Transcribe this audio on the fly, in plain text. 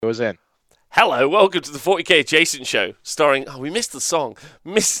Goes in. Hello, welcome to the 40k Jason Show, starring, we missed the song,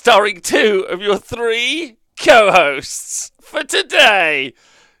 starring two of your three co-hosts for today.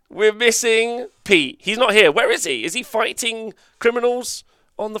 We're missing Pete. He's not here. Where is he? Is he fighting criminals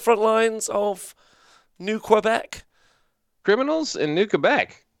on the front lines of New Quebec? Criminals in New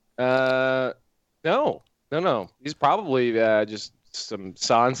Quebec? No. He's probably just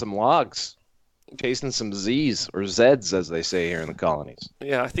sawing some logs, chasing some Z's or Z's, as they say here in the colonies.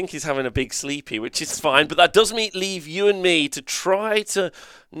 Yeah, I think he's having a big sleepy, which is fine, but that does leave you and me to try to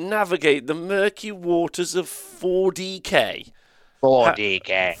navigate the murky waters of 4DK.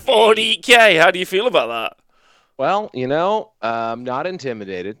 4DK. 4DK, how do you feel about that? Well, I'm not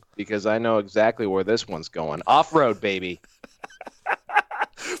intimidated because I know exactly where this one's going. Off-road, baby.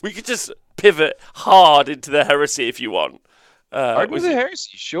 We could just pivot hard into the heresy if you want. Hard into the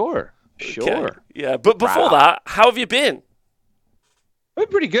heresy, sure. Okay. Yeah, but before that, how have you been? I've been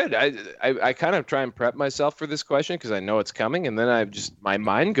pretty good. I kind of try and prep myself for this question because I know it's coming, and then my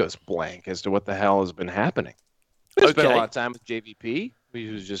mind goes blank as to what the hell has been happening. I spent a lot of time with JVP,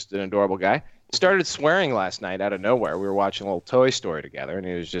 who was just an adorable guy. He started swearing last night out of nowhere. We were watching a little Toy Story together, and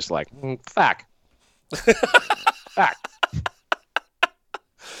he was just like, fuck. Fuck.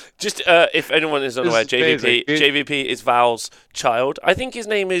 Just if anyone is unaware, JVP is Val's child. I think his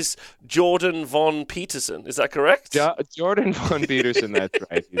name is Jordan von Peterson. Is that correct? Jordan von Peterson. That's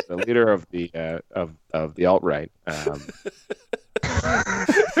right. He's the leader of the alt-right.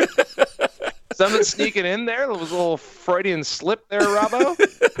 Something sneaking in there. There was a little Freudian slip there, Robbo.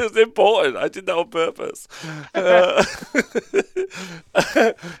 It was important. I did that on purpose.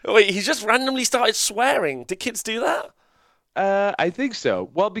 Wait, he just randomly started swearing. Do kids do that? I think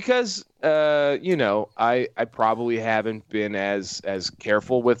so. Well, because I probably haven't been as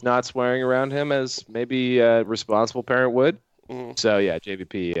careful with not swearing around him as maybe a responsible parent would. So yeah,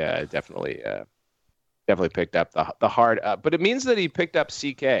 JVP definitely picked up the hard. But it means that he picked up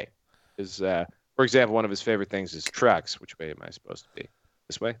CK. Is for example, one of his favorite things is trucks. Which way am I supposed to be?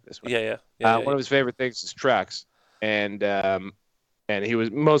 This way. This way. Yeah. One of his favorite things is trucks, and he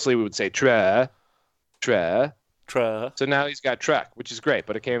was mostly we would say tra. So now he's got truck, which is great,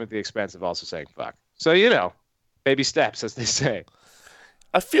 but it came at the expense of also saying fuck. So, baby steps, as they say.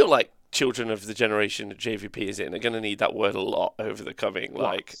 I feel like children of the generation that JVP is in are going to need that word a lot over the coming,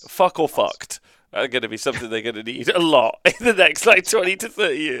 fuck or fucked. Are going to be something they're going to need a lot in the next, 20 to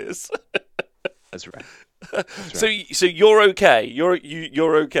 30 years. That's right. So you're okay.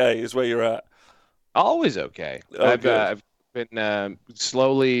 You're okay is where you're at. Always okay. I've been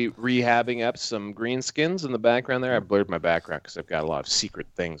slowly rehabbing up some green skins in the background there. I blurred my background because I've got a lot of secret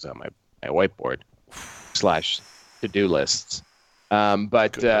things on my whiteboard / to-do lists. I've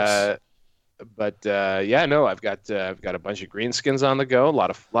got a bunch of green skins on the go. A lot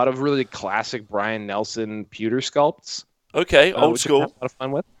of really classic Brian Nelson pewter sculpts. Okay, old school. A lot of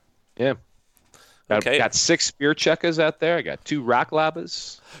fun with. Yeah. Got 6 spear chuckas out there. I got 2 rock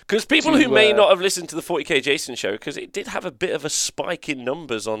labbas. Because people who may not have listened to the 40k Jason show, because it did have a bit of a spike in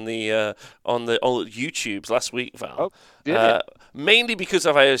numbers on the YouTubes last week, Val. Oh, mainly because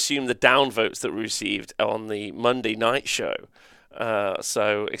of, I assume, the downvotes that we received on the Monday night show.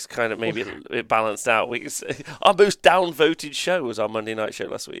 So it's kind of maybe it balanced out. Our most downvoted show was our Monday night show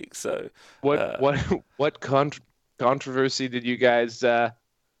last week. So what controversy did you guys do?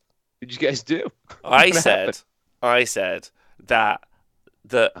 I said that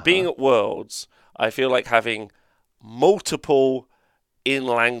being at Worlds, I feel like having multiple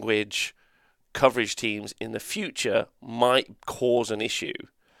in-language coverage teams in the future might cause an issue.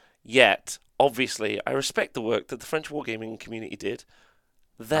 Yet, obviously, I respect the work that the French wargaming community did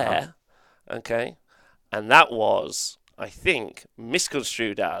there, okay? And that was, I think,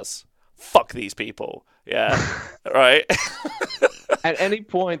 misconstrued as, fuck these people. Yeah, right? At any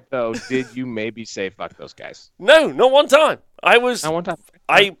point, though, did you maybe say fuck those guys? No, not one time. Not one time.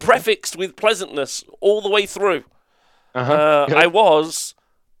 I prefixed with pleasantness all the way through. I was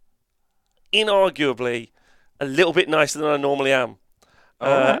inarguably a little bit nicer than I normally am.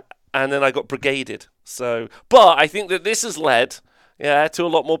 Right. And then I got brigaded. But I think that this has led to a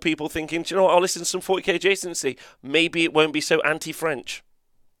lot more people thinking, do you know what, I'll listen to some 40k Jason and see. Maybe it won't be so anti-French.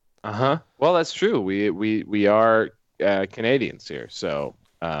 Well, that's true. We are Canadians here, so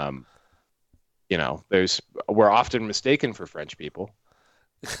we're often mistaken for French people.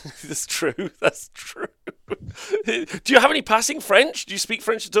 That's true. Do you have any passing French? Do you speak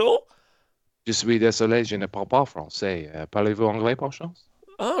French at all? Je suis désolé, je ne parle pas français. Parlez-vous anglais, par chance?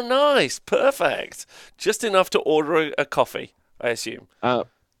 Oh, nice. Perfect. Just enough to order a coffee, I assume. No,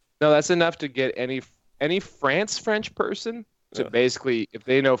 that's enough to get any French person So basically, if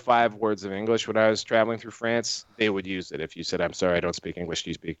they know 5 words of English when I was traveling through France, they would use it. If you said, "I'm sorry, I don't speak English. Do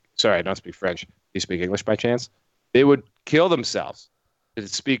you speak? Sorry, I don't speak French. Do you speak English by chance?" They would kill themselves to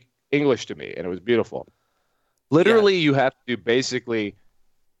speak English to me, and it was beautiful. Literally, you have to do basically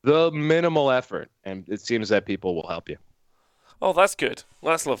the minimal effort, and it seems that people will help you. Oh, that's good.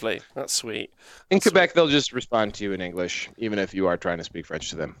 That's lovely. That's sweet. In Quebec, they'll just respond to you in English, even if you are trying to speak French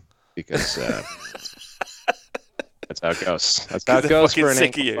to them, because that's how it goes. That's how it goes for an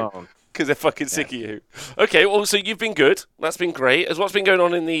Anglophone. Because they're fucking sick of you. Okay, well, so you've been good. That's been great. As what's been going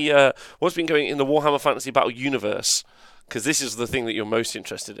on in the Warhammer Fantasy Battle universe? Because this is the thing that you're most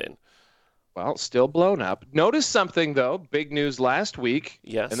interested in. Well, still blown up. Notice something though. Big news last week.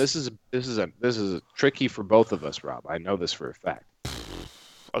 Yes. And this is tricky for both of us, Rob. I know this for a fact.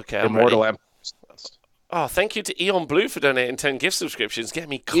 Okay. Immortal Empires list. Oh, thank you to Eon Blue for donating 10 gift subscriptions. Getting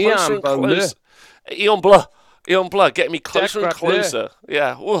me closer and Bleu. closer. Eon Blue, getting me closer and closer.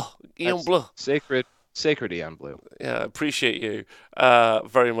 Yeah. Whoa. Eon Blue. Sacred Eon Blue. Yeah, appreciate you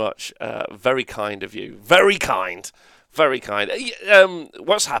very much. Very kind of you. Very kind. Very kind.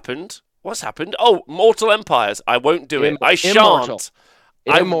 What's happened? What's happened? Oh, Mortal Empires. I won't do it. I shan't.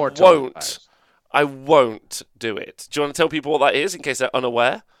 Immortal I won't. Empires. I won't do it. Do you want to tell people what that is in case they're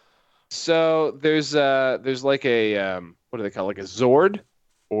unaware? So there's like a what do they call it? Like a Zord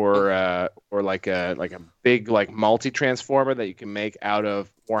or like a big like multi-transformer that you can make out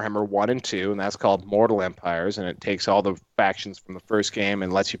of Warhammer 1 and 2, and that's called Mortal Empires, and it takes all the factions from the first game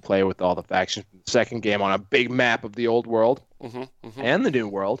and lets you play with all the factions from the second game on a big map of the old world and the new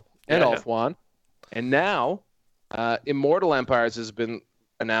world. And Ulthuan. And now, Immortal Empires has been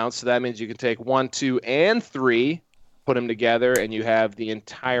announced. So that means you can take 1, 2, and 3, put them together, and you have the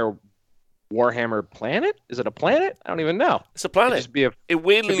entire Warhammer planet. Is it a planet? I don't even know. It's a planet. It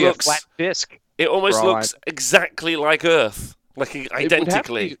weirdly looks a flat disc. It almost looks exactly like Earth, like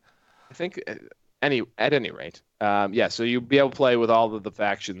identically. I think, at any rate, So you'll be able to play with all of the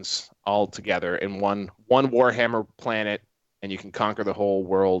factions all together in one Warhammer planet. And you can conquer the whole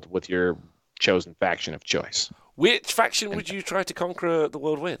world with your chosen faction of choice. Which faction would you try to conquer the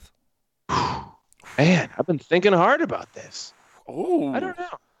world with? Man, I've been thinking hard about this. Oh, I don't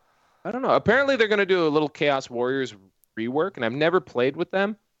know. Apparently, they're going to do a little Chaos Warriors rework, and I've never played with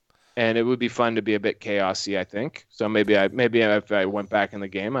them. And it would be fun to be a bit chaosy, I think. So maybe if I went back in the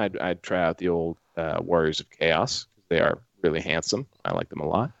game, I'd try out the old Warriors of Chaos. They are really handsome. I like them a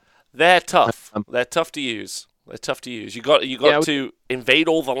lot. They're tough. They're tough to use. They're tough to use. You got to invade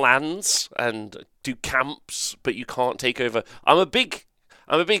all the lands and do camps, but you can't take over. I'm a big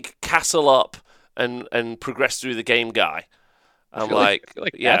castle up and progress through the game guy. I feel like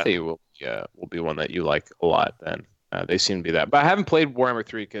Kathy will be one that you like a lot. Then they seem to be that. But I haven't played Warhammer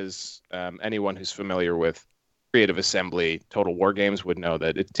 3 because anyone who's familiar with Creative Assembly Total War games would know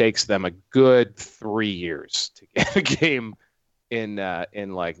that it takes them a good 3 years to get a game in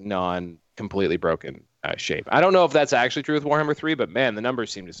like non-completely broken shape. I don't know if that's actually true with Warhammer 3, but man, the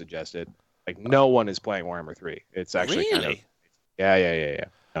numbers seem to suggest it. Like no one is playing Warhammer 3. It's actually really? kind of yeah.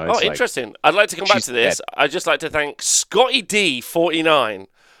 No, interesting. I'd like to come back to this. Dead. I'd just like to thank Scotty D49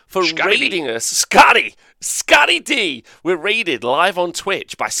 for raiding us. Scotty D. We're raided live on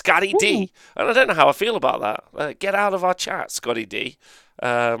Twitch by Scotty D. And I don't know how I feel about that. Get out of our chat, Scotty D.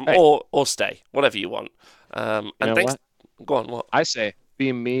 Or stay, whatever you want. And thanks. What? Go on. What? I say,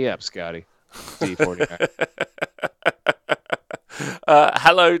 beam me up, Scotty. D49.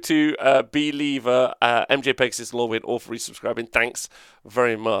 Hello to Believer, MJ Pegasus, Lorwyn, all for resubscribing. Thanks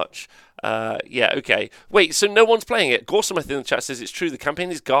very much. Okay. Wait, so no one's playing it? Gorsometh in the chat says it's true. The campaign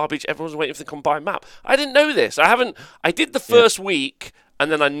is garbage. Everyone's waiting for the combined map. I didn't know this. I did the first week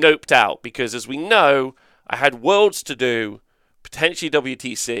and then I noped out because, as we know, I had Worlds to do, potentially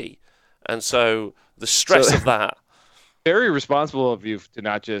WTC, and so the stress of that. Very responsible of you to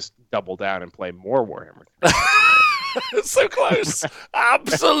not just double down and play more Warhammer. So close.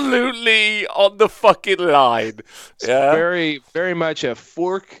 Absolutely on the fucking line. Yeah. Very, very much a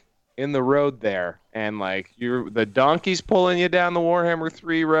fork in the road there. And like the donkey's pulling you down the Warhammer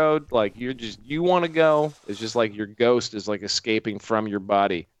 3 road. Like you want to go. It's just like your ghost is like escaping from your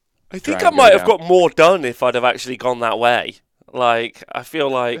body. I think I might have got more done if I'd have actually gone that way. Like, I feel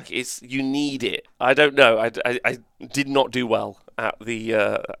like you need it. I don't know. I did not do well at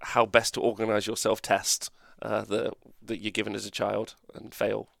the how best to organize yourself test that you're given as a child and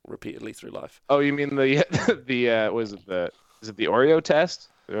fail repeatedly through life. Oh, you mean is it the Oreo test?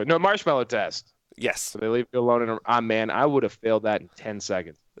 No, marshmallow test. Yes. So they leave you alone man, I would have failed that in 10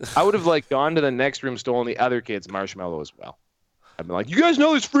 seconds. I would have gone to the next room, stolen the other kid's marshmallow as well. I'd been like, "You guys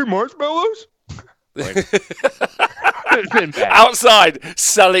know there's free marshmallows?" It's been bad. Outside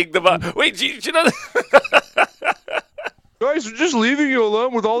selling them. Wait, do you know? Guys, we're just leaving you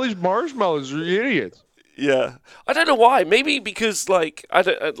alone with all these marshmallows. You're idiots. Yeah, I don't know why. Maybe because I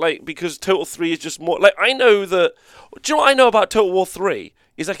don't because Total 3 is just more I know that. Do you know what I know about Total War 3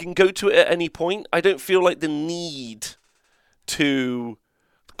 is I can go to it at any point. I don't feel like the need to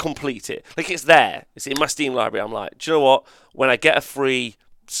complete it. It's there. It's in my Steam library. I'm like, do you know what? When I get a free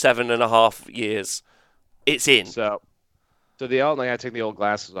 7.5 years, it's in. So I gotta take the old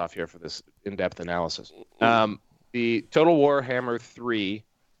glasses off here for this in-depth analysis. The Total Warhammer 3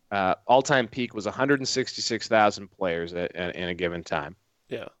 all-time peak was 166,000 players in a given time.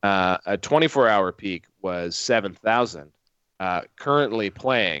 Yeah. A 24-hour peak was 7,000. Currently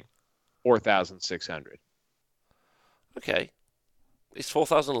playing 4,600. Okay. Is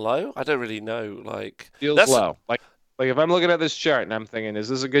 4,000 low? I don't really know. Feels low. Like if I'm looking at this chart and I'm thinking, is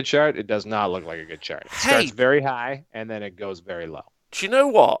this a good chart? It does not look like a good chart. It starts very high and then it goes very low. Do you know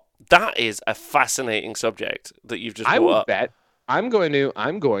what? That is a fascinating subject that you've just brought up. I will bet. I'm going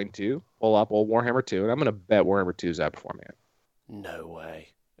to pull up old Warhammer 2 and I'm going to bet Warhammer 2 is outperforming it. No way.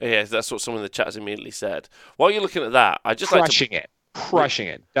 Yeah, that's what someone in the chat has immediately said. While you're looking at that, I just crushing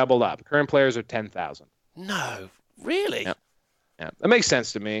it, doubled up. Current players are 10,000. No, really? Yeah, that makes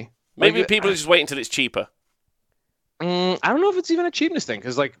sense to me. Maybe people are just waiting until it's cheaper. I don't know if it's even a cheapness thing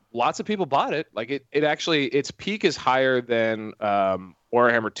because lots of people bought it. It actually its peak is higher than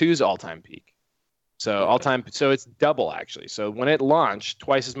Warhammer 2's all-time peak. So so it's double actually. So when it launched,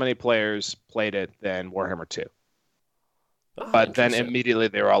 twice as many players played it than Warhammer 2. But then immediately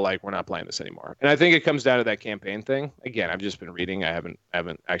they were all like, "We're not playing this anymore." And I think it comes down to that campaign thing. Again, I've just been reading. I haven't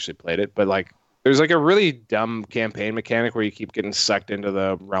actually played it, but there's a really dumb campaign mechanic where you keep getting sucked into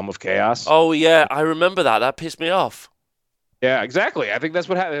the realm of chaos. Oh yeah, I remember that. That pissed me off. Yeah, exactly. I think that's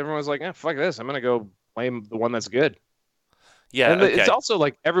what happened. Everyone's like, fuck this. I'm going to go play the one that's good. Yeah, and it's also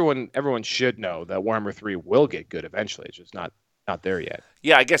everyone should know that Warhammer 3 will get good eventually. It's just not there yet.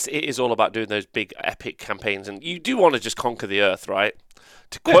 Yeah, I guess it is all about doing those big epic campaigns, and you do want to just conquer the earth, right?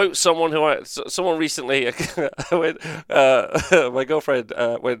 To quote someone someone recently, my girlfriend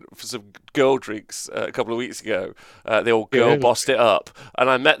went for some girl drinks a couple of weeks ago. They all girl bossed it up, and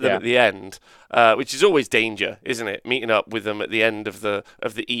I met them at the end, which is always danger, isn't it? Meeting up with them at the end of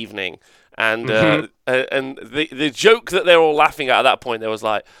the evening, and and the joke that they're all laughing at that point, there was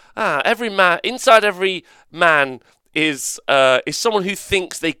like, inside every man is someone who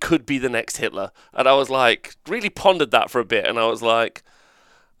thinks they could be the next Hitler, and I was like, really pondered that for a bit, and I was like,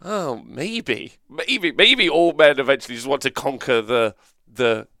 oh, maybe all men eventually just want to conquer the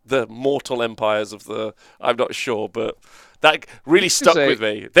mortal empires of the. I'm not sure, but that really stuck with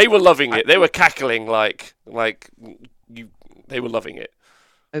me. They were loving it. They were cackling they were loving it.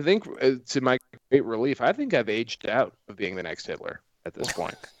 I think, to my great relief, I think I've aged out of being the next Hitler at this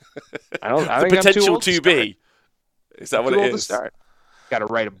point. I think potential I'm too old to be. Is that what it is? To start. Got to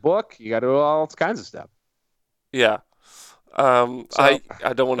write a book. You got to do all kinds of stuff. Yeah. I don't want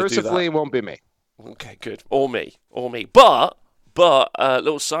to do that. Mercifully, it won't be me. Okay, good. Or me. But a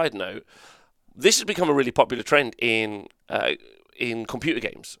little side note: this has become a really popular trend in computer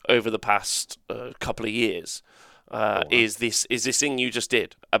games over the past couple of years. Is this thing you just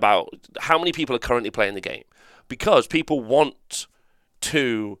did about how many people are currently playing the game? Because people want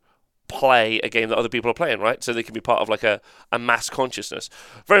to play a game that other people are playing, right? So they can be part of a mass consciousness.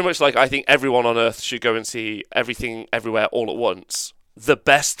 Very much like I think everyone on Earth should go and see Everything Everywhere All at Once. The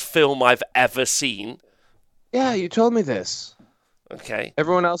best film I've ever seen. Yeah, you told me this. Okay.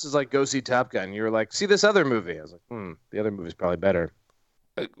 Everyone else is like, go see Top Gun. You were like, see this other movie. I was like, the other movie's probably better.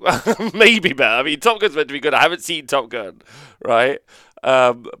 Maybe better. I mean, Top Gun's meant to be good. I haven't seen Top Gun, right?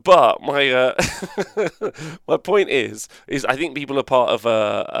 But my my point is I think people are part of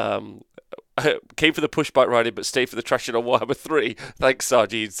came for the push bike riding but stay for the trashing on Warhammer 3. Thanks,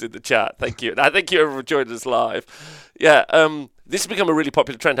 Sargees, in the chat. Thank you. And I thank you everyone for joining us live. Yeah, this has become a really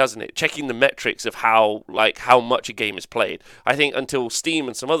popular trend, hasn't it? Checking the metrics of how much a game is played. I think until Steam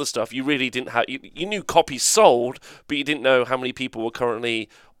and some other stuff, you really didn't have you knew copies sold, but you didn't know how many people were currently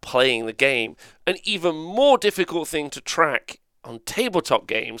playing the game. An even more difficult thing to track on tabletop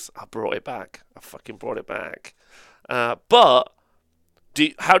games. I brought it back. I fucking brought it back. But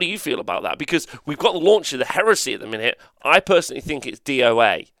how do you feel about that? Because we've got the launch of the Heresy at the minute. I personally think it's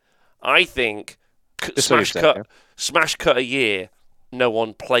DOA. I think smash cut a year, no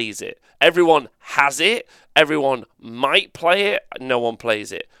one plays it. Everyone has it. Everyone might play it. No one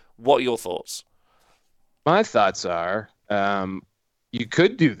plays it. What are your thoughts? My thoughts are, you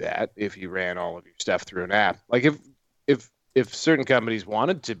could do that if you ran all of your stuff through an app. Like if certain companies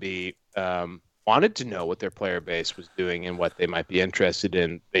wanted wanted to know what their player base was doing and what they might be interested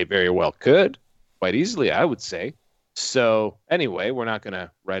in, they very well could, quite easily, I would say. So anyway, we're not going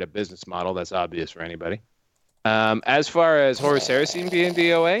to write a business model that's obvious for anybody. As far as Horus Heresy being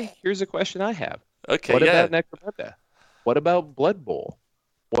DOA, here's a question I have. Okay, What yeah. about Necromunda? What about Blood Bowl?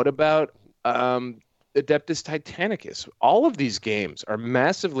 What about Adeptus Titanicus? All of these games are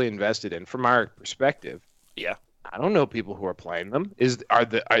massively invested in, from our perspective. Yeah. I don't know people who are playing them. Is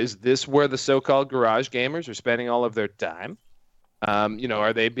this where the so-called garage gamers are spending all of their time?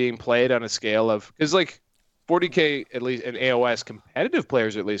 Are they being played on a scale of, because like 40K at least, and AOS competitive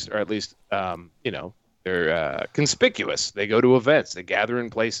players at least they're conspicuous. They go to events. They gather in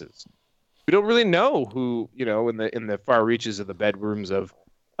places. We don't really know who, in the far reaches of the bedrooms of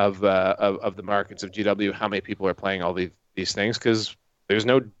the markets of GW, how many people are playing all these things, because there's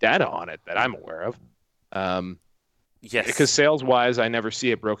no data on it that I'm aware of. Yes. Because sales-wise, I never see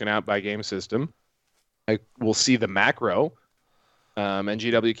it broken out by game system. I will see the macro, and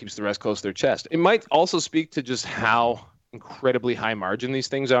GW keeps the rest close to their chest. It might also speak to just how incredibly high margin these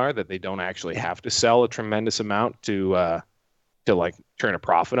things are, that they don't actually have to sell a tremendous amount to like turn a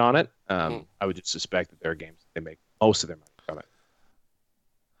profit on it. I would just suspect that there are games that they make most of their money from it.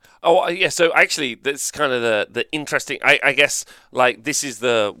 Oh yeah, so actually, that's kind of the interesting. I guess like this is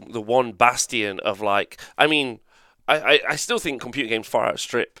the one bastion of like. I mean, I still think computer games far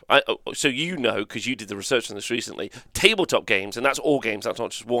outstrip. So because you did the research on this recently, tabletop games, and that's all games. That's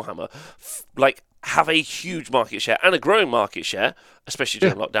not just Warhammer. Have a huge market share and a growing market share, especially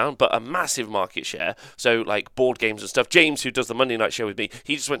during lockdown, but a massive market share. So like board games and stuff. James, who does the Monday night show with me,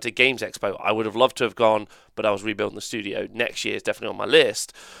 he just went to Games Expo. I would have loved to have gone, but I was rebuilding the studio. Next year is definitely on my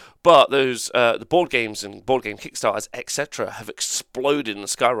list. But those the board games and board game Kickstarters, etc., have exploded and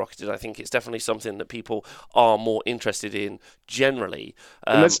skyrocketed. I think it's definitely something that people are more interested in generally.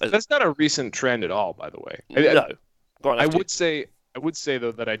 And that's not a recent trend at all, by the way. No, go on, I would say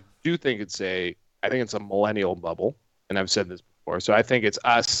though that I do think I think it's a millennial bubble, and I've said this before. So I think it's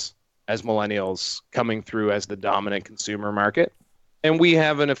us as millennials coming through as the dominant consumer market, and we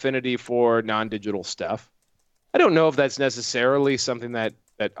have an affinity for non-digital stuff. I don't know if that's necessarily something that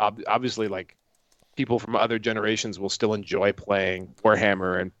obviously like people from other generations will still enjoy playing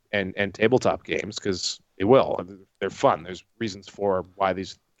Warhammer and tabletop games, because they will. They're fun. There's reasons for why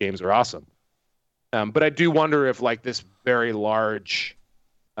these games are awesome. But I do wonder if like this very large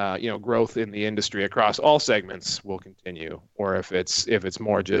growth in the industry across all segments will continue, or if it's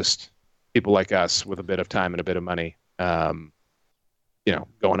more just people like us with a bit of time and a bit of money, going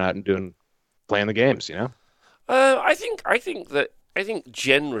out and playing the games. I think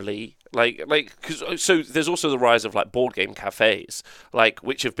generally so there's also the rise of like board game cafes,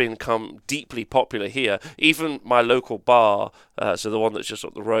 which have become deeply popular here. Even my local bar, so the one that's just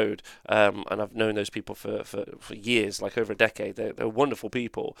up the road, and I've known those people for years, like over a decade. They're wonderful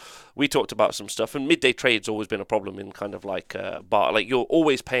people. We talked about some stuff, and midday trade's always been a problem in kind of like bar. Like you're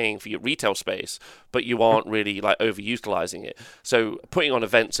always paying for your retail space, but you aren't really like overutilizing it. So putting on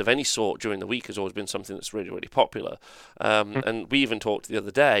events of any sort during the week has always been something that's really, really popular. And we even talked the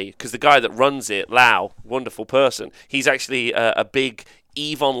other day, because the guy that runs it, Lau, wonderful person, he's actually a big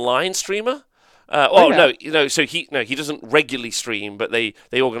EVE Online streamer. So he doesn't regularly stream, but they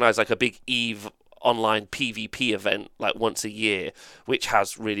organise like a big EVE Online PvP event like once a year, which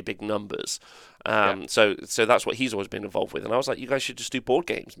has really big numbers. So that's what he's always been involved with. And I was like, you guys should just do board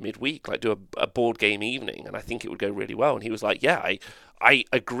games midweek, like do a board game evening, and I think it would go really well. And he was like, yeah, I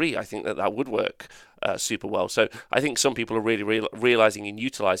agree. I think that would work super well. So I think some people are really realizing and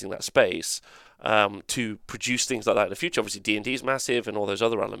utilizing that space to produce things like that in the future. Obviously, D&D is massive and all those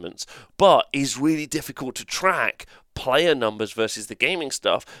other elements, but is really difficult to track player numbers versus the gaming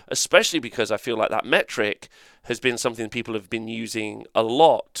stuff, especially because I feel like that metric has been something people have been using a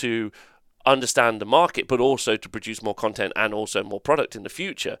lot to understand the market, but also to produce more content and also more product in the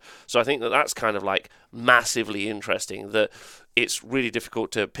future. So I think that's kind of like massively interesting, that it's really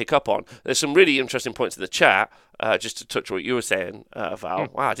difficult to pick up on. There's some really interesting points in the chat, just to touch on what you were saying, Val.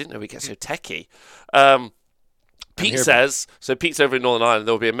 Wow, I didn't know we get so techie. Pete says, so Pete's over in Northern Ireland,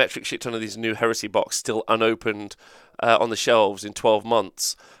 there will be a metric shit ton of these new Heresy box still unopened on the shelves in 12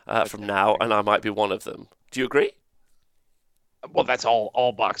 months from now, and I might be one of them. Do you agree? Well, that's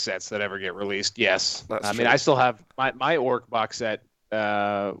all box sets that ever get released. Yes, I mean, I still have my Orc box set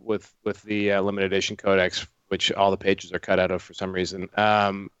with the limited edition codex, which all the pages are cut out of for some reason.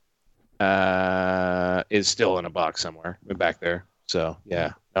 Is still in a box somewhere back there. So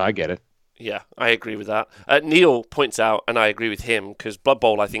yeah, no, I get it. Yeah, I agree with that. Neil points out, and I agree with him, because Blood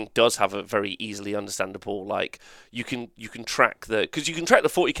Bowl I think does have a very easily understandable, like you can track the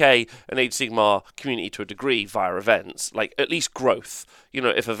 40k and Age of Sigmar community to a degree via events, like at least growth. You know,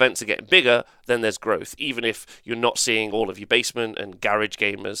 if events are getting bigger, then there's growth. Even if you're not seeing all of your basement and garage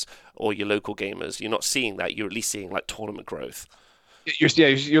gamers or your local gamers, you're not seeing that. You're at least seeing like tournament growth.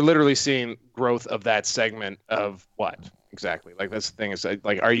 You're literally seeing growth of that segment of what exactly? Like that's the thing is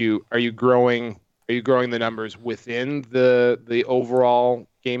like are you growing the numbers within the overall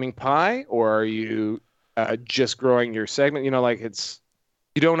gaming pie, or are you just growing your segment? You know, like it's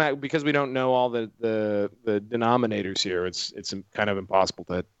you don't have, because we don't know all the denominators here. It's kind of impossible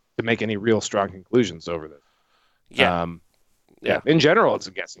to make any real strong conclusions over this. Yeah. Yeah. In general, it's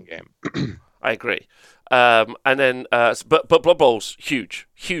a guessing game. I agree. And then, but Blood Bowl's huge.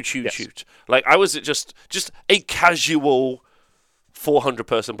 Like I was at just a casual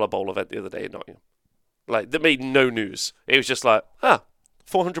 400-person Blood Bowl event the other day in Nottingham. Like that made no news. It was just like,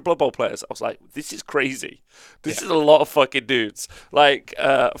 400 Blood Bowl players. I was like, this is crazy. This is a lot of fucking dudes, like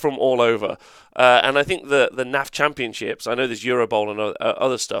from all over. And I think the NAF Championships, I know there's Euro Bowl and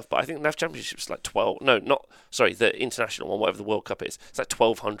other stuff, but I think NAF Championships is like 12. No, not sorry, the international one, whatever the World Cup is. It's like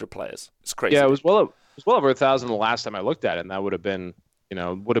 1,200 players. It's crazy. Yeah, it was well over 1,000 the last time I looked at it, and that would have been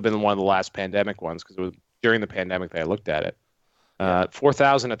one of the last pandemic ones because it was during the pandemic that I looked at it.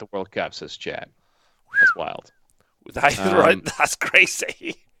 4,000 at the World Cup, says Chad. That's wild. Right, that's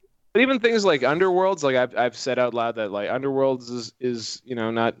crazy. But even things like Underworlds, like I've said out loud that like Underworlds is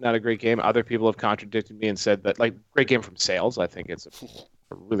not a great game. Other people have contradicted me and said that like great game from sales. I think it's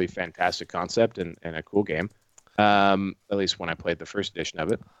a really fantastic concept and a cool game. At least when I played the first edition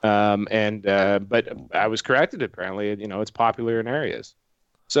of it. But I was corrected. Apparently, it's popular in areas.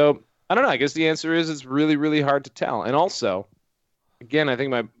 So I don't know. I guess the answer is it's really, really hard to tell. And also, again, I think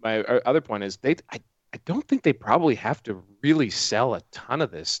my other point is I don't think they probably have to really sell a ton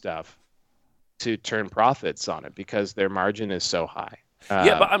of this stuff to turn profits on it because their margin is so high.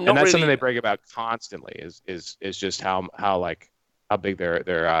 Yeah, but I'm not. And that's really... something they brag about constantly. Is just how big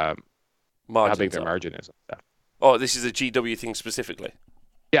their margin is. Oh, this is a GW thing specifically.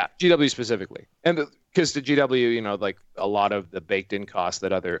 Yeah, GW specifically, and because the GW, like a lot of the baked-in costs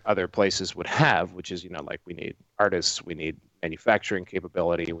that other places would have, which is like we need artists, we need manufacturing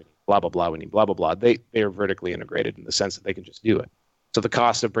capability, we need blah blah blah, we need blah blah blah. They are vertically integrated in the sense that they can just do it. So the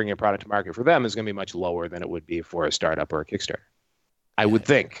cost of bringing a product to market for them is going to be much lower than it would be for a startup or a Kickstarter. I would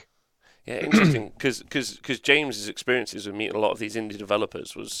think. Yeah, interesting. Because James's experiences with meeting a lot of these indie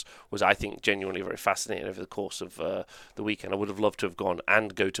developers was I think genuinely very fascinating over the course of the weekend. I would have loved to have gone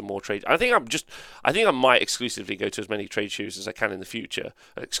and go to more trade. I think I might exclusively go to as many trade shows as I can in the future.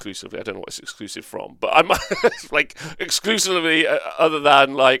 Exclusively, I don't know what it's exclusive from, but I might like exclusively other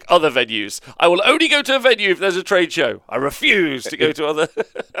than like other venues. I will only go to a venue if there's a trade show. I refuse to go to other.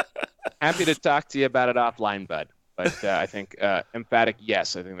 Happy to talk to you about it offline, bud. But I think emphatic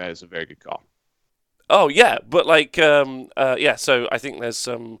yes. I think that is a very good call. Oh yeah, but like yeah. So I think there's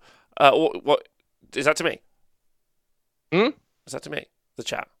some. What is that to me? Is that to me? The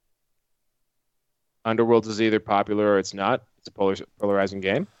chat. Underworlds is either popular or it's not. It's a polarizing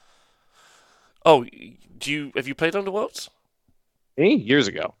game. Oh, have you played Underworlds? Me? Years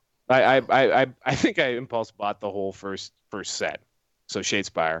ago. I think I impulse bought the whole first set. So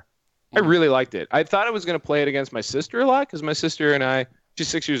Shadespire. I really liked it. I thought I was going to play it against my sister a lot because my sister and I, she's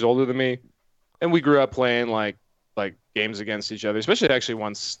 6 years older than me, and we grew up playing like games against each other. Especially actually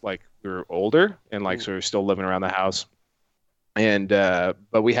once like we were older and like sort of still living around the house. And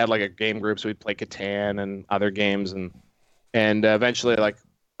but we had like a game group, so we'd play Catan and other games, and eventually like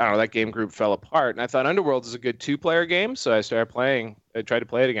I don't know, that game group fell apart. And I thought Underworld is a good 2-player game, so I started playing. I tried to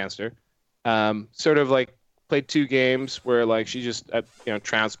play it against her. Sort of like. Played 2 games where like she just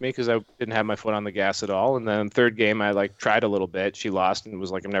trounced me because I didn't have my foot on the gas at all, and then third game I like tried a little bit. She lost and was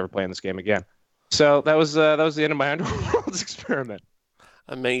like, I'm never playing this game again. So that was the end of my Underworlds experiment.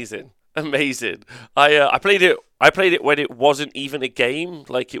 Amazing. I played it when it wasn't even a game,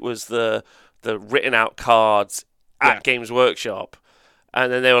 like it was the written out cards at Games Workshop,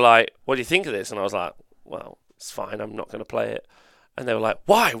 and then they were like, what do you think of this? And I was like, well, it's fine, I'm not going to play it. And they were like,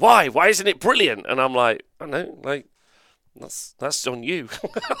 why isn't it brilliant? And I'm like, I don't know, like, that's on you.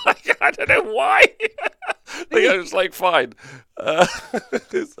 Like, I don't know why. Like, I was like, fine. I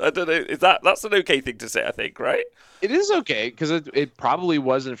don't know. That's an okay thing to say, I think, right? It is okay, because it probably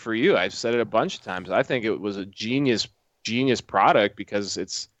wasn't for you. I've said it a bunch of times. I think it was a genius product because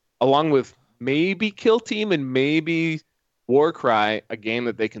it's, along with maybe Kill Team and maybe Warcry, a game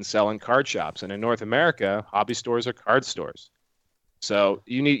that they can sell in card shops. And in North America, hobby stores are card stores. So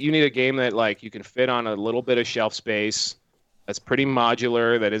you need a game that like you can fit on a little bit of shelf space, that's pretty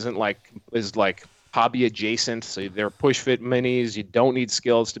modular, that is like hobby adjacent. So they're push fit minis. You don't need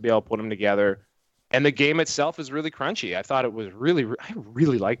skills to be able to put them together, and the game itself is really crunchy. I thought it was I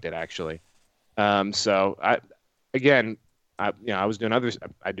really liked it actually. So again, I was doing others.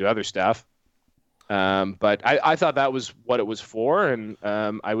 I do other stuff. But I thought that was what it was for, and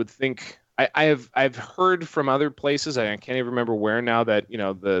I would think I've heard from other places. I can't even remember where now that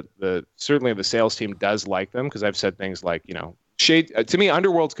the certainly the sales team does like them because I've said things like Shade to me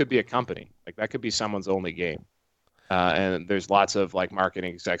Underworlds could be a company, like that could be someone's only game, and there's lots of like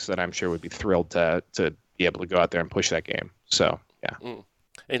marketing execs that I'm sure would be thrilled to be able to go out there and push that game. So yeah,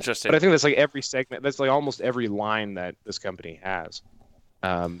 Interesting. but I think that's like every segment. That's like almost every line that this company has.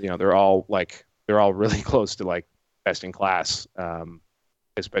 They're all really close to like best in class,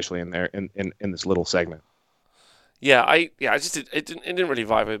 especially in this little segment. Yeah, I just it didn't really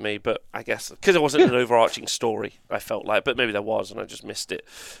vibe with me, but I guess because it wasn't an overarching story, I felt like, but maybe there was and I just missed it.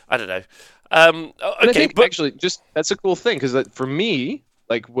 I don't know. And I Okay, think actually just that's a cool thing because for me,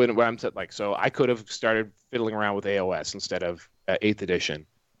 like when I'm like, so I could have started fiddling around with AOS instead of 8th edition,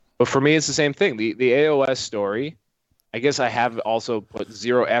 but for me it's the same thing. The AOS story, I guess I have also put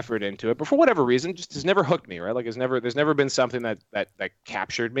zero effort into it, but for whatever reason, just has never hooked me, right? Like there's never been something that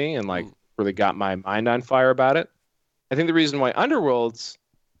captured me and like really got my mind on fire about it. I think the reason why Underworlds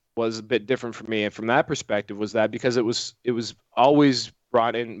was a bit different for me, and from that perspective, was that because it was always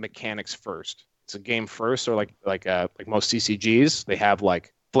brought in mechanics first. It's a game first, or like most CCGs, they have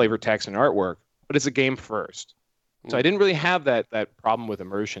like flavor text and artwork, but it's a game first. So I didn't really have that problem with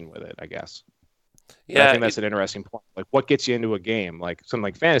immersion with it, I guess. But I yeah, think that's an interesting point. Like, what gets you into a game? Like something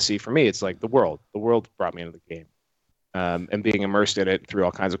like fantasy, for me, it's like the world. The world brought me into the game, and being immersed in it through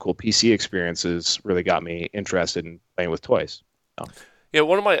all kinds of cool PC experiences really got me interested in playing with toys. So, yeah.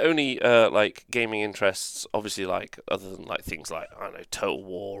 One of my only like gaming interests, obviously, like other than like things like I don't know Total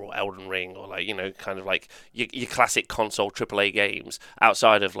War or Elden Ring or like kind of like your classic console AAA games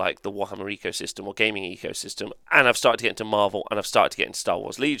outside of like the Warhammer ecosystem or gaming ecosystem, and I've started to get into Marvel and I've started to get into Star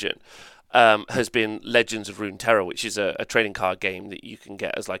Wars Legion. Has been Legends of Runeterra, which is a trading card game that you can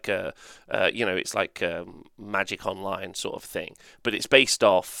get as like it's like Magic Online sort of thing, but it's based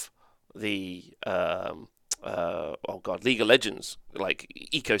off the League of Legends like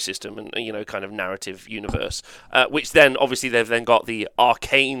ecosystem and kind of narrative universe, which then obviously they've then got the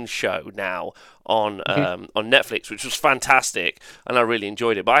Arcane show now on Netflix, which was fantastic and I really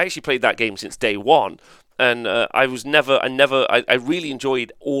enjoyed it. But I actually played that game since day one. And I really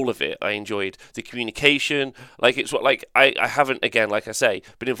enjoyed all of it. I enjoyed the communication. Like it's what like I haven't again, like I say,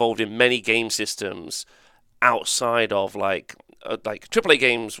 been involved in many game systems outside of like AAA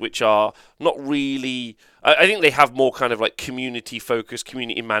games, which are not really. I think they have more kind of like community focused,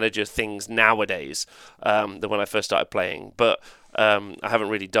 community manager things nowadays than when I first started playing. But I haven't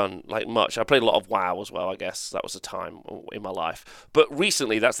really done like much. I played a lot of WoW as well. I guess that was a time in my life. But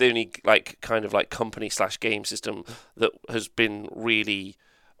recently, that's the only like kind of like company slash game system that has been really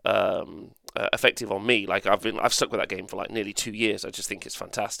effective on me. Like I've stuck with that game for like nearly 2 years. I just think it's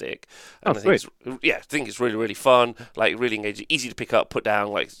fantastic, and I think it's really really fun. Like really engaging, easy to pick up, put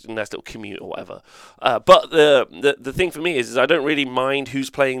down, like nice little commute or whatever. But the thing for me is I don't really mind who's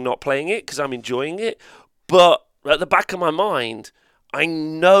playing, not playing it because I'm enjoying it. But at the back of my mind, I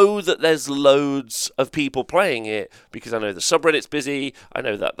know that there's loads of people playing it because I know the subreddit's busy. I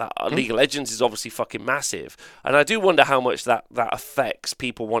know that League of Legends is obviously fucking massive. And I do wonder how much that affects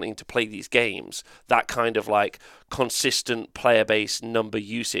people wanting to play these games. That kind of like consistent player base number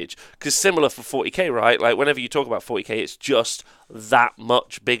usage. Because similar for 40k, right? Like whenever you talk about 40k, it's just that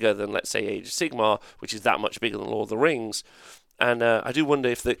much bigger than, let's say, Age of Sigmar, which is that much bigger than Lord of the Rings. And I do wonder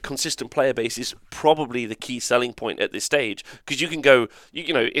if the consistent player base is probably the key selling point at this stage. Because you can go,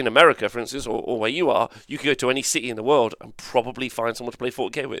 in America, for instance, or where you are, you can go to any city in the world and probably find someone to play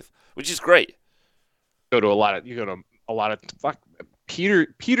 40k with, which is great. You go to a lot of fuck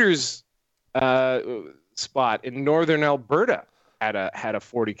Peter's spot in northern Alberta had a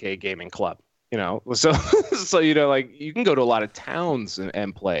 40k gaming club. So like you can go to a lot of towns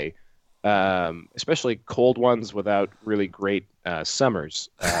and play. Especially cold ones without really great summers.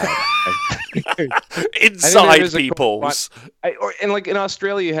 Inside peoples. And like in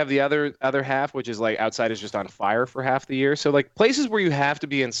Australia, you have the other half, which is like outside is just on fire for half the year. So like places where you have to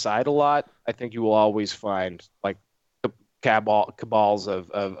be inside a lot, I think you will always find like the cabals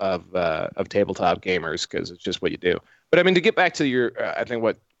of tabletop gamers because it's just what you do. But I mean, to get back to your, I think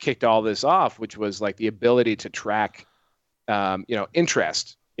what kicked all this off, which was like the ability to track,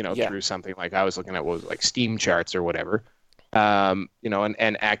 interest. Through something like I was looking at what was like Steam charts or whatever.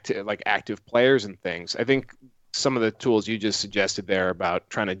 and active players and things. I think some of the tools you just suggested there about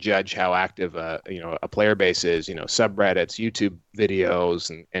trying to judge how active a player base is, subreddits, YouTube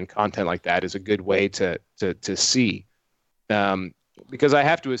videos, and content like that is a good way to see. Because I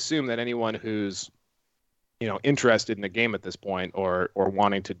have to assume that anyone who's interested in a game at this point or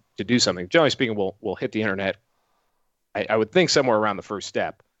wanting to do something, generally speaking, will hit the internet. I would think somewhere around the first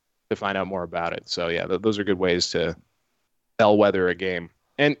step to find out more about it. So yeah, those are good ways to bellwether a game.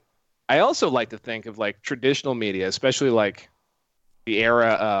 And I also like to think of like traditional media, especially like the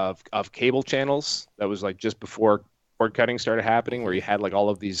era of cable channels that was like just before cord cutting started happening, where you had like all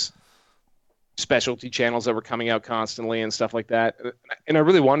of these specialty channels that were coming out constantly and stuff like that. And I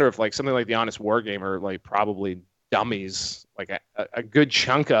really wonder if like something like the Honest Wargamer, like probably dummies like a good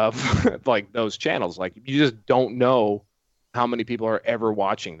chunk of like those channels. Like you just don't know how many people are ever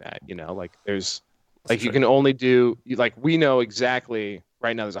watching that. Like there's like you can only do like we know exactly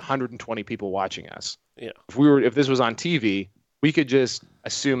right now there's 120 people watching us. Yeah. If this was on TV, we could just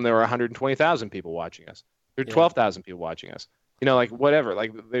assume there were 120,000 people watching us. There are 12,000 people watching us. Like whatever.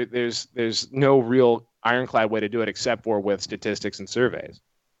 Like there's no real ironclad way to do it except for with statistics and surveys.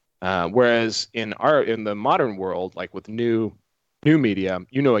 Whereas in the modern world, like with new media,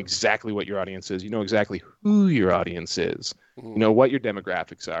 you know exactly what your audience is. You know exactly who your audience is. You know what your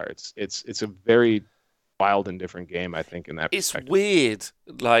demographics are. It's a very wild and different game, I think, in that perspective. It's weird,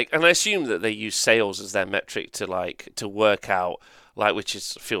 like, and I assume that they use sales as their metric to work out, like, which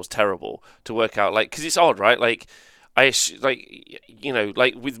feels terrible to work out, like, because it's odd, right? Like,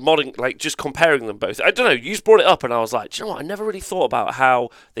 like with modern, like just comparing them both. I don't know. You just brought it up, and I was like, do you know what? I never really thought about how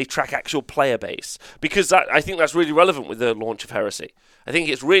they track actual player base, because I think that's really relevant with the launch of Heresy. I think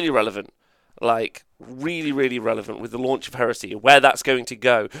it's really relevant, like really, really relevant with the launch of Heresy, where that's going to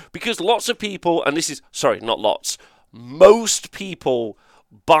go. Because lots of people, and not lots, most people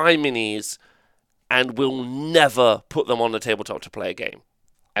buy minis and will never put them on the tabletop to play a game.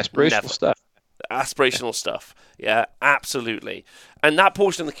 Aspirational stuff. Yeah, absolutely. And that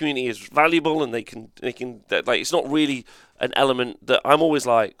portion of the community is valuable, and they can like, it's not really an element that I'm always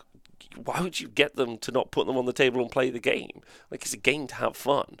like, why would you get them to not put them on the table and play the game? Like, it's a game to have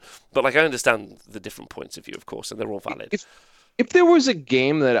fun. But like, I understand the different points of view, of course, and they're all valid. If there was a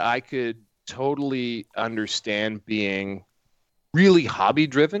game that I could totally understand being really hobby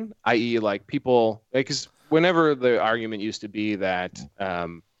driven, i.e. like people, because whenever the argument used to be that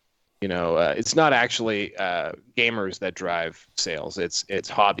it's not actually gamers that drive sales, it's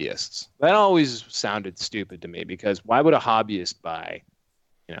hobbyists. That always sounded stupid to me, because why would a hobbyist buy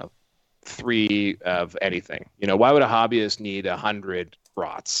 3 of anything? Why would a hobbyist need 100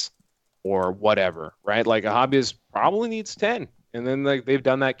 rots or whatever, right? Like a hobbyist probably needs 10, and then like they've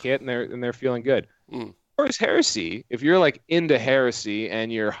done that kit and they're feeling good. Whereas Heresy, if you're like into Heresy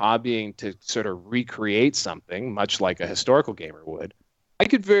and you're hobbying to sort of recreate something much like a historical gamer would, I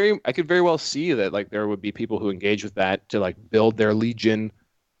could very well see that like there would be people who engage with that to like build their legion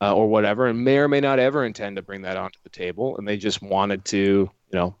or whatever, and may or may not ever intend to bring that onto the table, and they just wanted to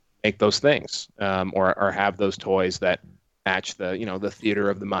make those things or have those toys that match the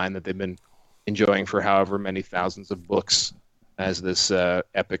theater of the mind that they've been enjoying for however many thousands of books as this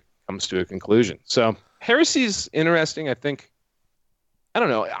epic comes to a conclusion. So Heresy's interesting. I think, I don't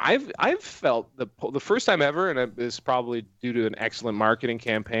know. I've felt the first time ever, and it's probably due to an excellent marketing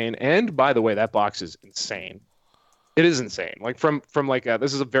campaign. And by the way, that box is insane. It is insane. Like from like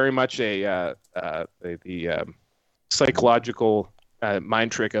this is very much the psychological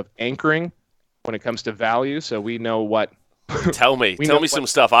mind trick of anchoring when it comes to value. So we know what. Tell me some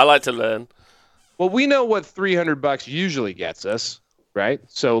stuff. I like to learn. Well, we know what $300 usually gets us, right?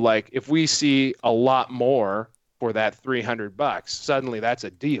 So like if we see a lot more for that $300, suddenly that's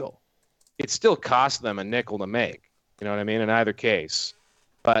a deal. It still costs them a nickel to make. You know what I mean? In either case.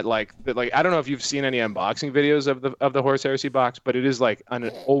 But like I don't know if you've seen any unboxing videos of the Horus Heresy box, but it is like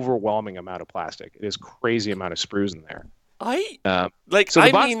an overwhelming amount of plastic. It is crazy amount of sprues in there. I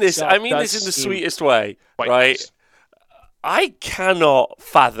mean this in the sweetest way, right? Nice. I cannot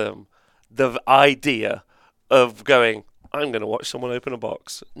fathom the idea of going, I'm going to watch someone open a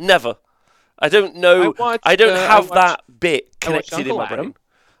box. Never. I don't know. I don't have that bit connected in my brain.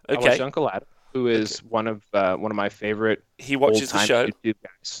 Okay. I watch Uncle Adam, who is one of my favorite. He watches the show. YouTube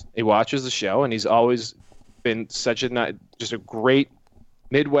guys. He watches the show, and he's always been just a great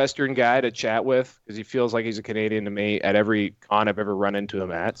Midwestern guy to chat with, because he feels like he's a Canadian to me at every con I've ever run into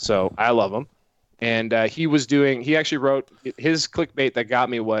him at. So I love him. And he actually wrote his clickbait that got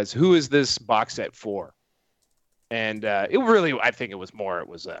me was, who is this box set for? And I think it was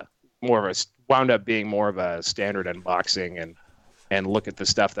wound up being more of a standard unboxing and look at the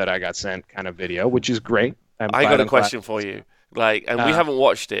stuff that I got sent kind of video, which is great. I got a question for you. Like, and we haven't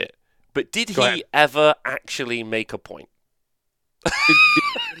watched it, but did he ever actually make a point?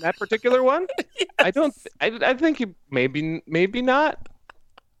 In that particular one? Yes. I think he maybe not.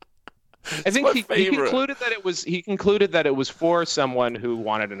 I think he concluded that it was for someone who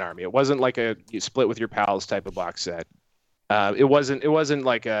wanted an army. It wasn't like you split with your pals type of box set. It wasn't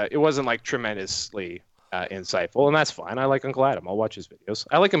like tremendously insightful, and that's fine. I like Uncle Adam. I'll watch his videos.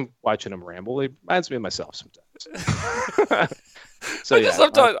 I like him watching him ramble. He reminds me of myself sometimes. So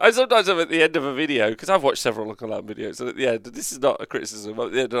I sometimes am at the end of a video, because I've watched several Uncle Adam videos, and at the end, this is not a criticism.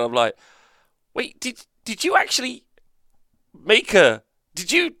 At the end, and I'm like, wait, did you actually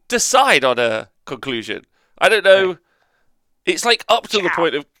did you decide on a conclusion? I don't know. Right. It's like up to the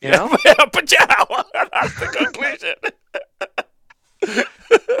point of, you know, pachow. That's the conclusion.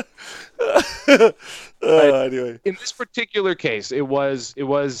 Anyway, in this particular case, it was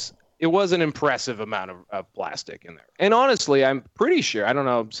an impressive amount of plastic in there. And honestly, I'm pretty sure, I don't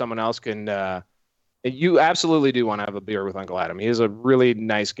know if someone else can, you absolutely do want to have a beer with Uncle Adam. He is a really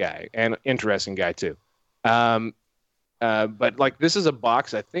nice guy and interesting guy too. But like, this is a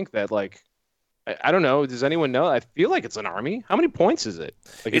box, I think that like, I don't know. Does anyone know? I feel like it's an army. How many points is it?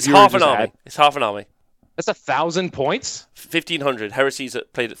 Like, it's half an army. It's half an army. That's 1,000 points? 1,500. Heresy's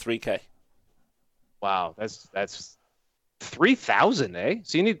played at 3K. Wow. That's 3,000, eh?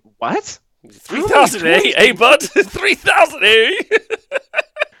 So you need, what? 3,000, eh? Hey, bud? 3,000, eh?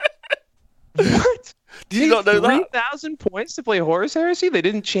 What? Did you not know that? 3,000 points to play Horus Heresy? They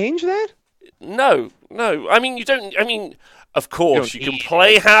didn't change that? No. I mean, you don't. I mean, of course, you can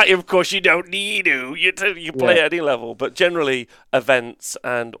play Of course, you don't need to. You play at any level, but generally, events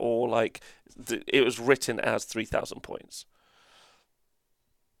and or like it was written as 3,000 points.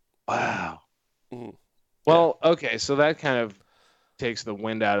 Wow. Well, okay, so that kind of takes the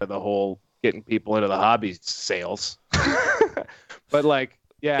wind out of the whole getting people into the hobby sales. But like,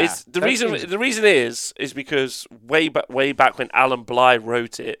 yeah, it's the reason. The reason is because way back when Alan Bly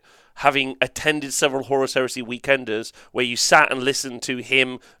wrote it, having attended several Horus Heresy weekenders where you sat and listened to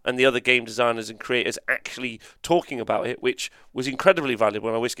him and the other game designers and creators actually talking about it, which was incredibly valuable.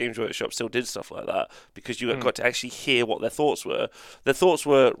 And I wish Games Workshop still did stuff like that, because you got to actually hear what their thoughts were. Their thoughts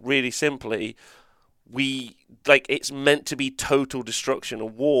were really simply, it's meant to be total destruction, a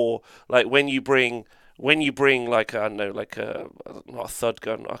war. Like when you bring like, I don't know, like not a thud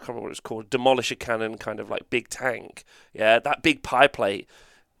gun, I can't remember what it's called, demolisher cannon, kind of like big tank. Yeah, that big pie plate.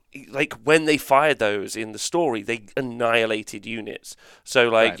 Like when they fired those in the story, they annihilated units. So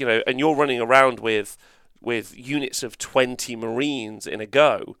like, you know, and you're running around with units of 20 Marines in a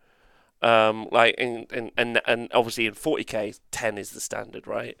go. Like and obviously in 40k 10 is the standard,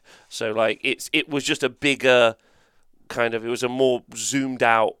 right? So like it was just a bigger kind of, it was a more zoomed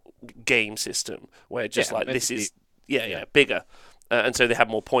out game system where just bigger. And so they had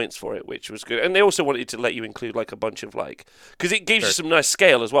more points for it, which was good. And they also wanted to let you include like a bunch of like, because it gives you some nice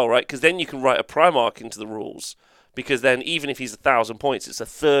scale as well, right? Because then you can write a Primarch into the rules. Because then even if he's 1,000 points, it's a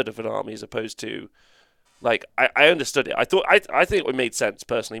third of an army as opposed to, like, I understood it. I think it made sense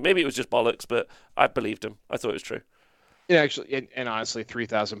personally. Maybe it was just bollocks, but I believed him. I thought it was true. Yeah, actually, and honestly,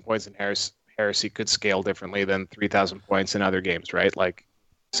 3,000 points in Heresy could scale differently than 3,000 points in other games, right? Like,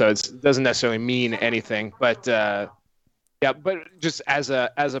 so it doesn't necessarily mean anything, but. Yeah, but just as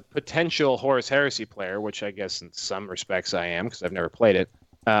a potential Horus Heresy player, which I guess in some respects I am because I've never played it,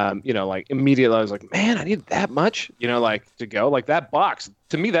 you know, like immediately I was like, man, I need that much, you know, like to go. Like that box,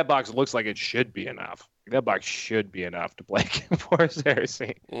 to me, that box looks like it should be enough. That box should be enough to play Horus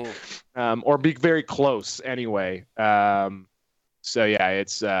Heresy, or be very close anyway. So yeah,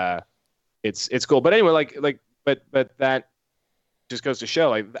 it's cool. But anyway, but that just goes to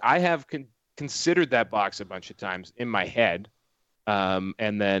show, like I have considered that box a bunch of times in my head,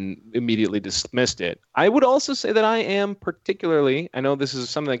 and then immediately dismissed it. I would also say that I am particularly, I know this is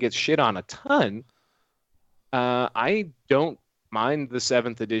something that gets shit on a ton, I don't mind the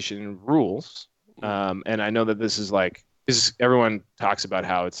 7th edition rules, and I know that this is everyone talks about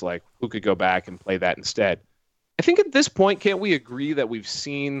how it's like, who could go back and play that instead? I think at this point, can't we agree that we've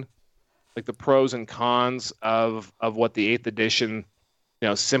seen like the pros and cons of what the 8th edition, you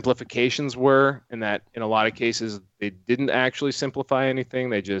know, simplifications were, and that in a lot of cases they didn't actually simplify anything.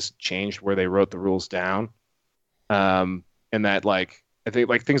 They just changed where they wrote the rules down. And that, like, I think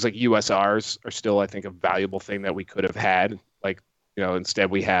like things like USRs are still, I think, a valuable thing that we could have had. Like, you know, instead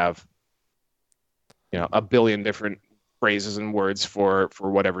we have, you know, a billion different phrases and words for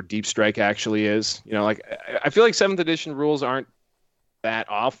whatever deep strike actually is. You know, like I feel like 7th edition rules aren't that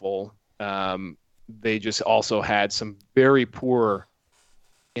awful. They just also had some very poor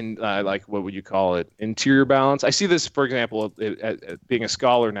in like what would you call it, interior balance. I see this, for example, being a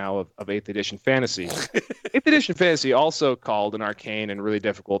scholar now of Eighth Edition Fantasy. Eighth Edition Fantasy, also called an arcane and really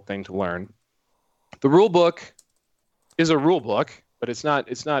difficult thing to learn. The rule book is a rule book, but it's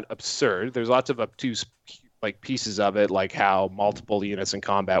not absurd. There's lots of obtuse like pieces of it, like how multiple units in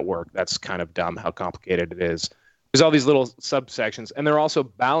combat work. That's kind of dumb how complicated it is. There's all these little subsections, and there are also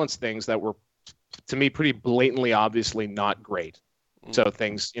balance things that were, to me, pretty blatantly, obviously not great. So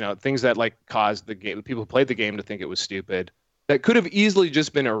things, things that like caused the game, the people who played the game to think it was stupid, that could have easily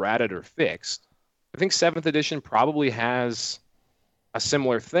just been errated or fixed. I think seventh edition probably has a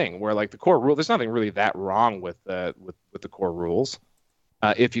similar thing where like the core rule, there's nothing really that wrong with the core rules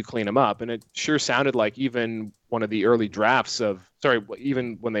if you clean them up. And it sure sounded like even one of the early drafts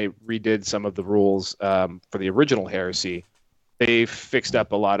even when they redid some of the rules for the original Heresy, they fixed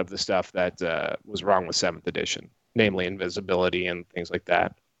up a lot of the stuff that was wrong with seventh edition, namely invisibility and things like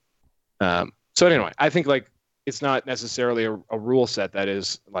that. So anyway, I think like it's not necessarily a rule set that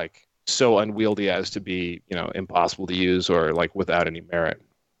is like so unwieldy as to be, impossible to use or like without any merit.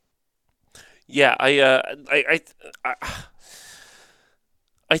 Yeah, I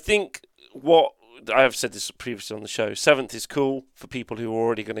think what I have said this previously on the show. Seventh is cool for people who are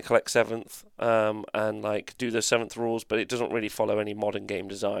already going to collect seventh and like do the seventh rules, but it doesn't really follow any modern game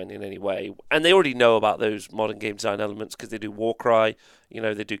design in any way. And they already know about those modern game design elements because they do Warcry,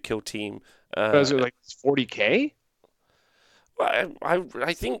 they do Kill Team. Those are like 40K.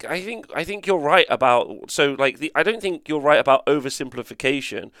 I think you're right about I don't think you're right about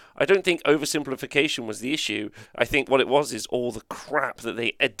oversimplification. I don't think oversimplification was the issue. I think what it was is all the crap that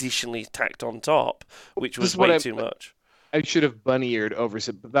they additionally tacked on top, which was way too much. I should have bunny-eared over,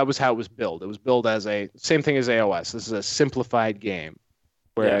 but that was how it was billed. It was billed as a same thing as AOS. This is a simplified game,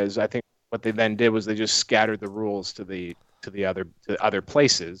 whereas I think what they then did was they just scattered the rules to other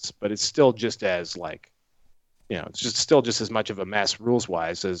places, but it's still just as like. It's still just as much of a mess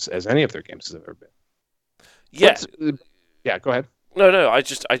rules-wise as any of their games have ever been. Yeah, yeah. Go ahead. No. I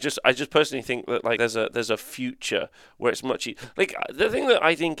just personally think that like there's a future where it's much like the thing that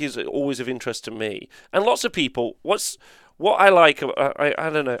I think is always of interest to me and lots of people. What I like, I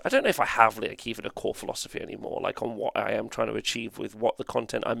don't know. I don't know if I have like even a core philosophy anymore, like on what I am trying to achieve with what the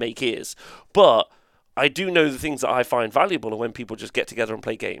content I make is, but. I do know the things that I find valuable are when people just get together and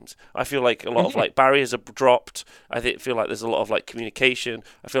play games. I feel like a lot of like barriers are dropped. Feel like there's a lot of like communication.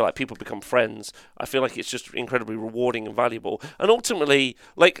 I feel like people become friends. I feel like it's just incredibly rewarding and valuable. And ultimately,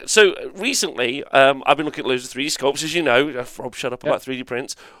 like so recently, I've been looking at loads of 3D sculpts, as you know. Rob, shut up about 3D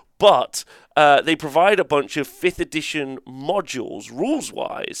prints. But they provide a bunch of 5th edition modules,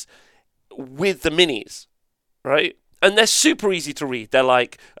 rules-wise, with the minis, right? And they're super easy to read. They're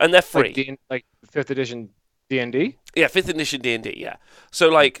and they're free. Like 5th edition D&D? Yeah, 5th edition D&D, yeah.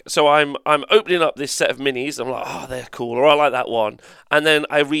 So I'm opening up this set of minis. I'm like, oh, they're cool, or I like that one. And then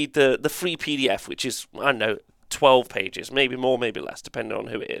I read the free PDF, which is, I don't know, 12 pages, maybe more, maybe less, depending on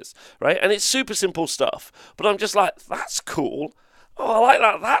who it is, right? And it's super simple stuff. But I'm just like, that's cool. Oh, I like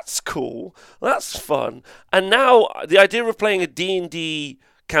that. That's cool. That's fun. And now the idea of playing a D&D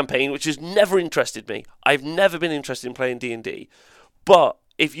campaign, which has never interested me. I've never been interested in playing D&D. But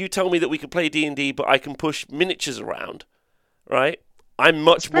if you tell me that we can play D&D, but I can push miniatures around, right? I'm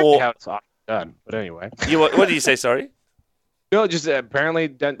much more. How it's often done, but anyway. What did you say? Sorry. No, just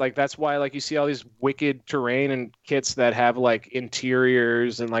apparently, like that's why like you see all these wicked terrain and kits that have like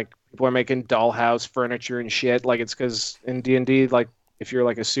interiors and like people are making dollhouse furniture and shit. Like it's because in D&D, like if you're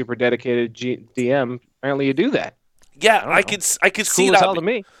like a super dedicated DM, apparently you do that. Yeah, I could see cool that. As hell to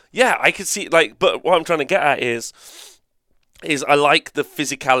me. Yeah, I could see but what I'm trying to get at is I like the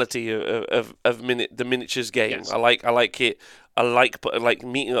physicality of the miniatures game. Yes. I like it. I like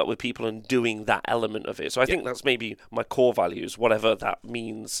meeting up with people and doing that element of it. So I think that's maybe my core values, whatever that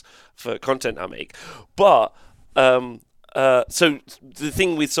means for content I make. But so the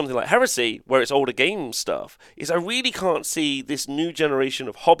thing with something like Heresy, where it's older game stuff, is I really can't see this new generation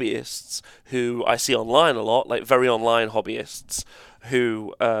of hobbyists who I see online a lot, like very online hobbyists,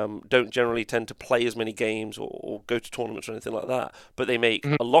 who don't generally tend to play as many games or go to tournaments or anything like that, but they make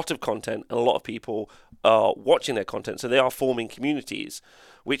a lot of content and a lot of people are watching their content, so they are forming communities,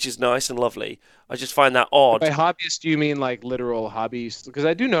 which is nice and lovely. I just find that odd. By hobbyists, do you mean like literal hobbies? Because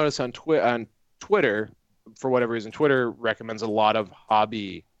I do notice on Twitter, for whatever reason, Twitter recommends a lot of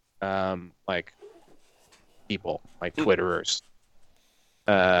hobby like people, like Twitterers.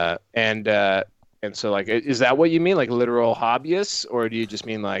 And so, like, is that what you mean, like literal hobbyists, or do you just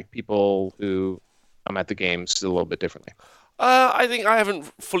mean like people who come at the games a little bit differently? I think I haven't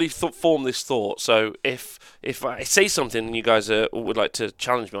fully formed this thought. So if I say something and you guys would like to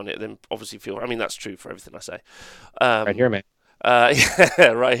challenge me on it, then obviously feel. I mean, that's true for everything I say. Right here, man. Yeah,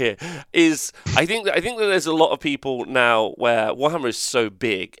 right here is. I think that there's a lot of people now where Warhammer is so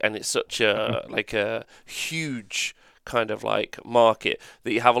big and it's such a like a huge kind of like market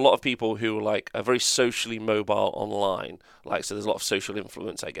that you have a lot of people who are very socially mobile online. Like, so there's a lot of social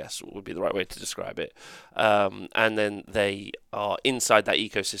influence, I guess would be the right way to describe it. And then they are inside that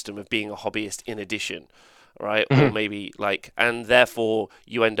ecosystem of being a hobbyist in addition, right? Or maybe and therefore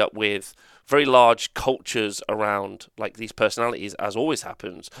you end up with very large cultures around like these personalities, as always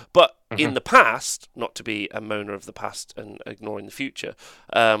happens. But in the past, not to be a moaner of the past and ignoring the future,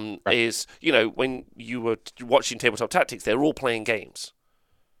 right. is, when you were watching Tabletop Tactics, they were all playing games.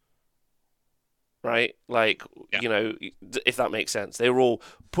 Right? If that makes sense. They were all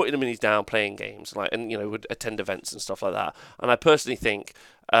putting the minis down, playing games, would attend events and stuff like that. And I personally think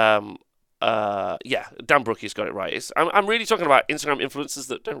Dan Brookie's got it right. I'm really talking about Instagram influencers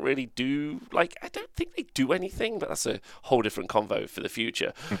that don't really do, I don't think they do anything, but that's a whole different convo for the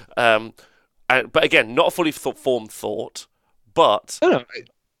future. But again, not a fully formed thought, but... No.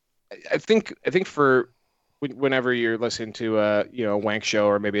 I think for whenever you're listening to a wank show,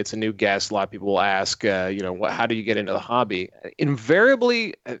 or maybe it's a new guest, a lot of people will ask, how do you get into the hobby?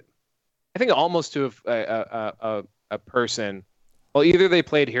 Invariably, I think almost to a person... Well, either they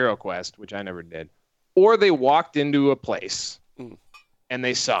played Hero Quest, which I never did, or they walked into a place and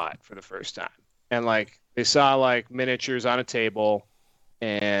they saw it for the first time. And they saw miniatures on a table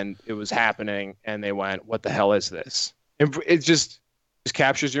and it was happening and they went, what the hell is this? And it just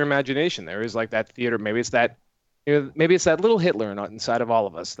captures your imagination. There is that theater. Maybe it's that little Hitler inside of all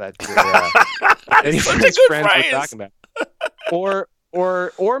of us that his friends were talking about.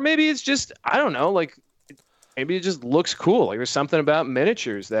 Or maybe it's just, I don't know, maybe it just looks cool. There's something about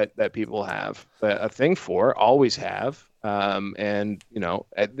miniatures that people have a thing for, always have. And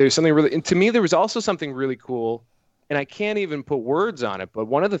there's something really, and to me, there was also something really cool, and I can't even put words on it. But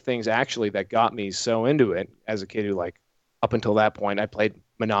one of the things actually that got me so into it as a kid who up until that point, I played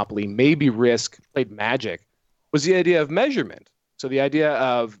Monopoly, maybe Risk, played Magic, was the idea of measurement. So the idea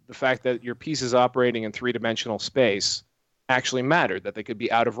of the fact that your pieces operating in three-dimensional space actually mattered, that they could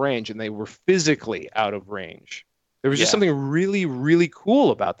be out of range, and they were physically out of range. There was just something really, really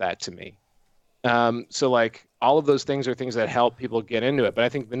cool about that to me. So all of those things are things that help people get into it. But I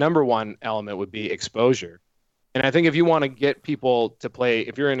think the number one element would be exposure. And I think if you want to get people to play,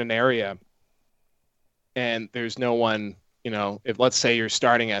 if you're in an area and there's no one, if let's say you're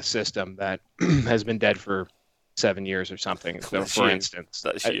starting a system that has been dead for 7 years or something, for instance,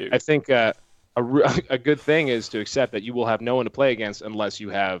 I think a good thing is to accept that you will have no one to play against unless you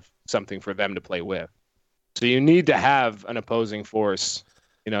have something for them to play with. So you need to have an opposing force,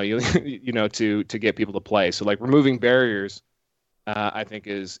 to get people to play. So removing barriers, I think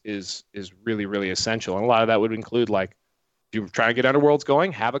is really, really essential. And a lot of that would include if you're trying to get Underworlds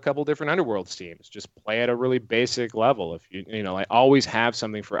going, have a couple different Underworlds teams. Just play at a really basic level. If I always have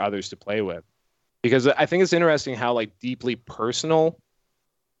something for others to play with, because I think it's interesting how deeply personal.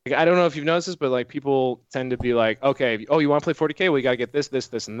 I don't know if you've noticed this, but people tend to be okay, you want to play 40K? Well, you got to get this, this,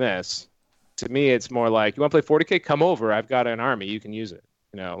 this, and this. To me, it's more you want to play 40K? Come over. I've got an army. You can use it.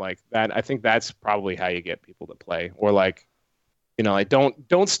 That. I think that's probably how you get people to play. Or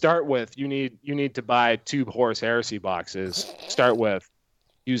don't start with you need to buy 2 Horus Heresy boxes. Start with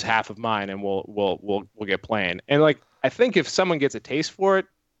use half of mine, and we'll get playing. And I think if someone gets a taste for it,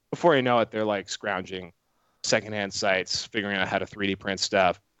 before you know it, they're scrounging secondhand sites, figuring out how to 3D print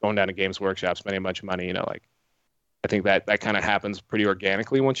stuff, going down to Games Workshop, spending a bunch of money. I think that kind of happens pretty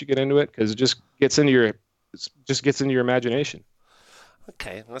organically once you get into it, because it just gets into your imagination.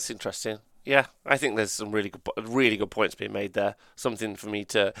 Okay, that's interesting. Yeah, I think there's some really good points being made there. Something for me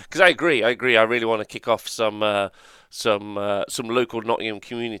to, because I agree. I really want to kick off some local Nottingham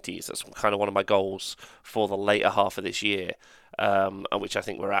communities. That's kind of one of my goals for the later half of this year. Which I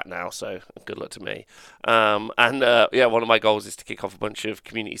think we're at now, so good luck to me. One of my goals is to kick off a bunch of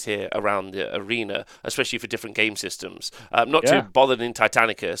communities here around the arena, especially for different game systems. Not too bothered in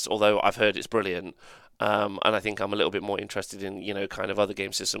Titanicus, although I've heard it's brilliant. And I think I'm a little bit more interested in, kind of other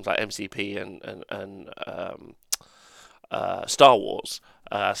game systems like MCP and Star Wars.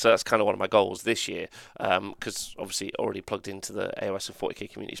 So that's kind of one of my goals this year, because obviously already plugged into the AOS and 40k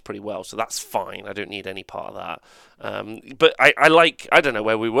communities pretty well, so that's fine. I don't need any part of that. But I don't know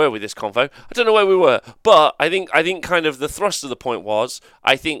where we were with this convo. I don't know where we were, but I think kind of the thrust of the point was,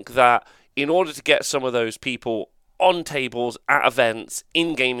 I think that in order to get some of those people on tables, at events,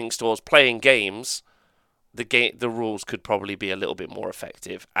 in gaming stores, playing games, the rules could probably be a little bit more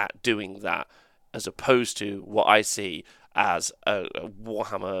effective at doing that, as opposed to what I see as a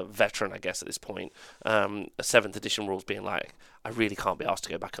Warhammer veteran, I guess at this point, a 7th edition rules being like, I really can't be asked to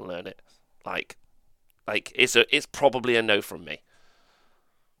go back and learn it. Like it's probably a no from me.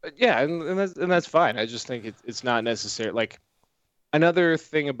 Yeah, and that's fine. I just think it's not necessary. Like, another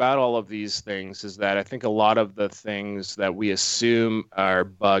thing about all of these things is that I think a lot of the things that we assume are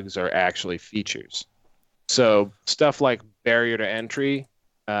bugs are actually features. So stuff like barrier to entry,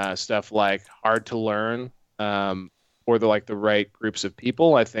 stuff like hard to learn, or the right groups of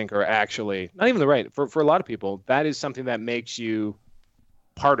people, I think are actually not even the right for a lot of people. That is something that makes you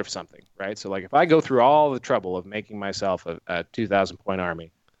part of something, right? So like if I go through all the trouble of making myself a 2,000 point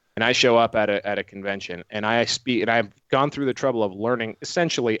army, and I show up at a convention, and I speak, and I've gone through the trouble of learning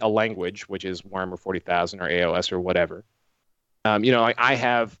essentially a language, which is Warhammer 40,000 or AOS or whatever. I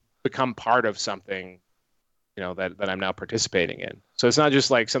have become part of something, that I'm now participating in. So it's not just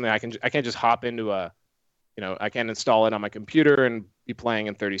like something I can't just hop into I can't install it on my computer and be playing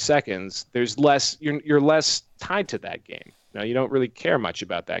in 30 seconds. There's less, you're less tied to that game. You don't really care much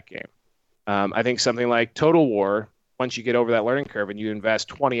about that game. I think something like Total War, once you get over that learning curve and you invest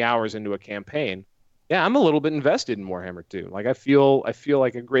 20 hours into a campaign, yeah, I'm a little bit invested in Warhammer 2. Like I feel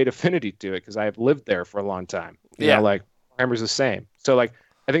like a great affinity to it because I have lived there for a long time. Like Warhammer's the same. So like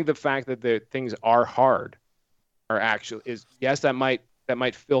I think the fact that the things are hard are actually is yes, that might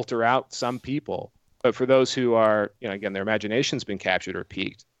filter out some people, but for those who are, again, their imagination's been captured or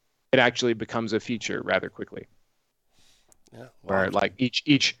piqued, it actually becomes a feature rather quickly. Yeah. Wow. Where like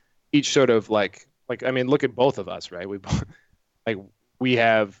each sort of like I mean, look at both of us, right? We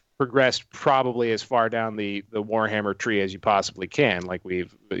have progressed probably as far down the Warhammer tree as you possibly can. Like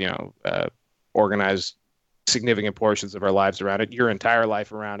we've organized significant portions of our lives around it, your entire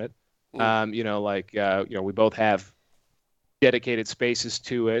life around it. We both have dedicated spaces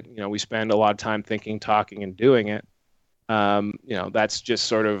to it. We spend a lot of time thinking, talking, and doing it. That's just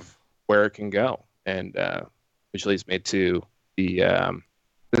sort of where it can go. And which leads me to the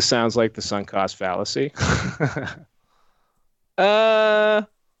this sounds like the sunk cost fallacy.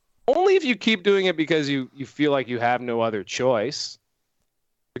 Only if you keep doing it because you feel like you have no other choice.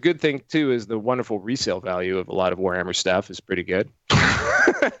 The good thing too is the wonderful resale value of a lot of Warhammer stuff is pretty good.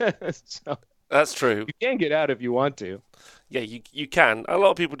 So that's true. You can get out if you want to. Yeah, you can. A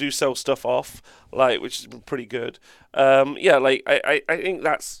lot of people do sell stuff off, which has been pretty good. I think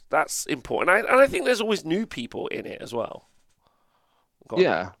that's important. I think there's always new people in it as well.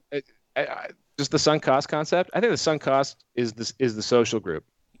 Yeah, just the sunk cost concept. I think the sunk cost is the social group.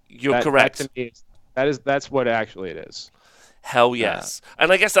 You're correct. That to me, that's what actually it is. Hell yes.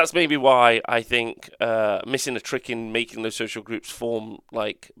 And I guess that's maybe why I think missing a trick in making those social groups form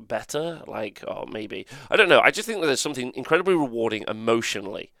better. Or maybe I don't know. I just think that there's something incredibly rewarding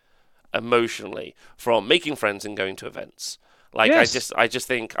emotionally from making friends and going to events. Yes.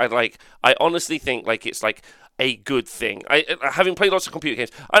 I honestly think it's a good thing. Having played lots of computer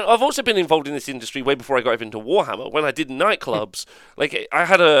games, I've also been involved in this industry way before I got into Warhammer. When I did nightclubs, I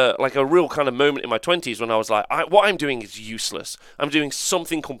had a real kind of moment in my 20s when I was like, what I'm doing is useless. I'm doing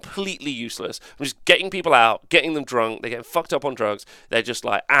something completely useless. I'm just getting people out, getting them drunk, they're getting fucked up on drugs, they're just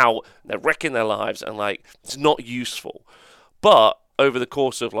out, they're wrecking their lives, and it's not useful. But over the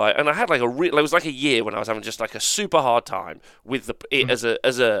course of and I had it was a year when I was having just a super hard time with it as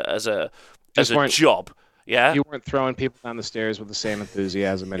a job. Yeah, you weren't throwing people down the stairs with the same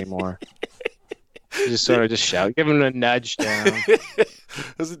enthusiasm anymore. You just sort of just shout, give them a nudge down. It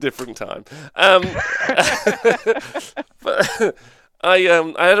was a different time. But I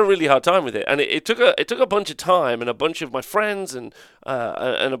had a really hard time with it, and it took a bunch of time and a bunch of my friends and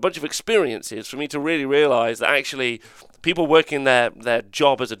a bunch of experiences for me to really realize that actually people working their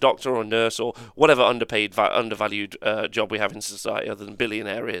job as a doctor or nurse or whatever undervalued job we have in society other than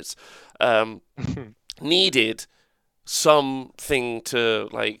billionaire is. Needed something to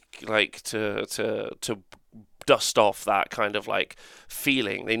to dust off that kind of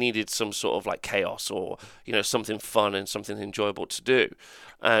feeling. They needed some sort of chaos or something fun and something enjoyable to do.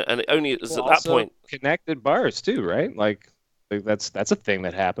 And it only is at that point connected bars too, right? That's a thing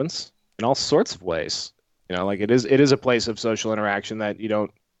that happens in all sorts of ways. It is a place of social interaction that you don't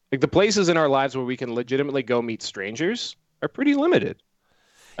the places in our lives where we can legitimately go meet strangers are pretty limited.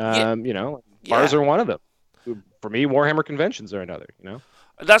 Bars are one of them. For me, Warhammer conventions are another.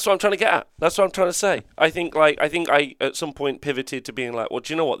 That's what I'm trying to get at. That's what I'm trying to say. I think I at some point pivoted to being well,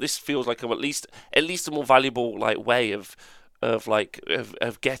 do you know what? This feels like at least a more valuable way of of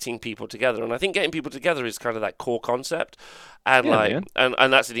of getting people together. And I think getting people together is kind of that core concept. And man.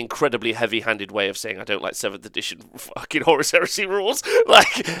 and that's an incredibly heavy-handed way of saying I don't like 7th edition fucking Horus Heresy rules.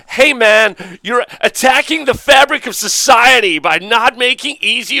 Like, hey man, you're attacking the fabric of society by not making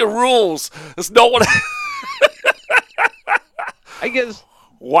easier rules. That's not what I guess.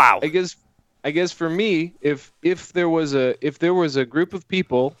 Wow. I guess for me, if there was a group of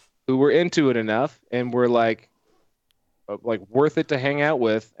people who were into it enough and were like worth it to hang out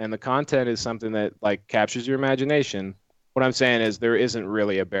with, and the content is something that like captures your imagination, what I'm saying is there isn't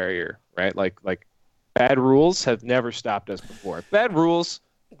really a barrier, right? Like bad rules have never stopped us before. Bad rules,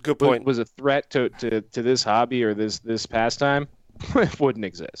 Good point. was a threat to this hobby or this pastime, it wouldn't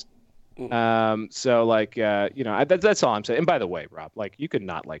exist. So like that's all I'm saying. And by the way, Rob, like you could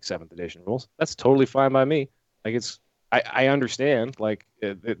not like 7th edition rules. That's totally fine by me. Like I understand like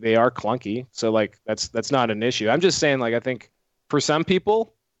they are clunky, so like that's not an issue. I'm just saying like I think for some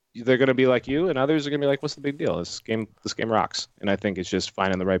people they're gonna be like you, and others are gonna be like, what's the big deal? This game rocks. And I think it's just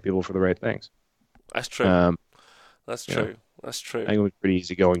finding the right people for the right things. That's true. That's true. know, That's true. I think it was a pretty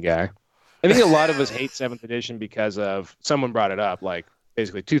easygoing guy. I think a lot of us hate 7th edition because of someone brought it up. Like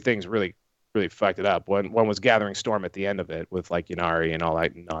basically two things really fucked it up. One was Gathering Storm at the end of it with like Yanari and all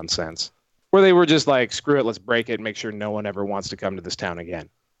that nonsense, where they were just like, screw it, let's break it, and make sure no one ever wants to come to this town again.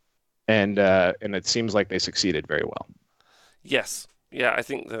 And it seems like they succeeded very well. Yes. Yeah, I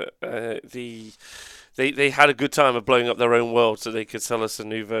think that they had a good time of blowing up their own world so they could sell us a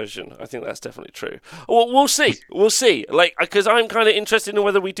new version. I think that's definitely true. Well, we'll see. We'll see. Like, because I'm kind of interested in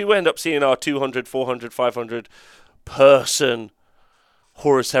whether we do end up seeing our 200, 400, 500 person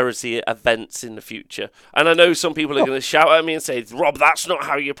Horus Heresy events in the future. And I know some people are going to shout at me and say, Rob, that's not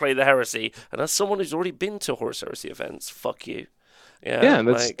how you play the Heresy. And as someone who's already been to Horus Heresy events, fuck you. Yeah, and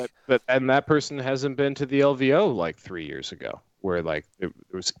and that person hasn't been to the LVO like 3 years ago, where like it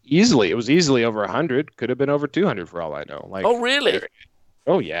was easily over 100, could have been over 200 for all I know. Like, oh really?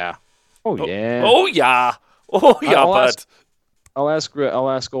 Oh yeah, yeah, bud. I'll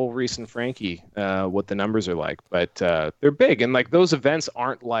ask old Reese and Frankie what the numbers are like, but they're big, and like those events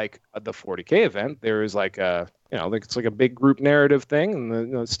aren't like the 40K event. There is like like it's like a big group narrative thing,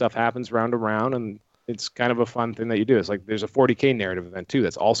 and the stuff happens round and round, and it's kind of a fun thing that you do. It's like there's a 40K narrative event too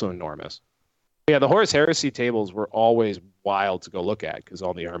that's also enormous. Yeah, the Horus Heresy tables were always wild to go look at because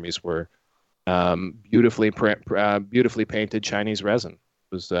all the armies were beautifully painted Chinese resin. It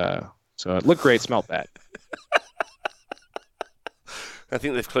was so it looked great, smelled bad. I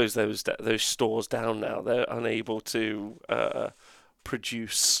think they've closed those stores down now. They're unable to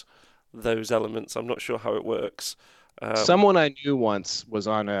produce those elements. I'm not sure how it works. Someone I knew once was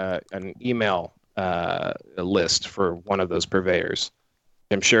on an email list for one of those purveyors.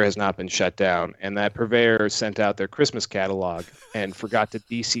 I'm sure has not been shut down. And that purveyor sent out their Christmas catalog and forgot to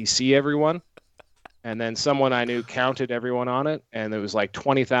DCC everyone. And then someone I knew counted everyone on it, and there was like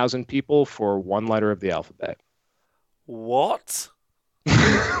 20,000 people for one letter of the alphabet. What?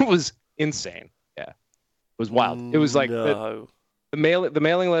 It was insane. Yeah, it was wild. It was like the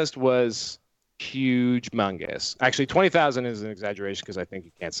mailing list was humongous. Actually, 20,000 is an exaggeration because I think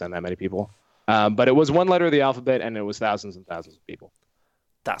you can't send that many people. But it was one letter of the alphabet, and it was thousands and thousands of people.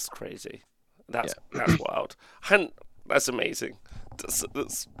 That's crazy. That's wild. And that's amazing.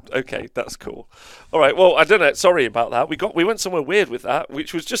 That's okay. That's cool. All right. Well, I don't know. Sorry about that. We went somewhere weird with that,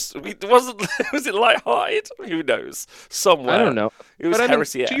 which was just was it lighthearted? Who knows? Somewhere. I don't know. It was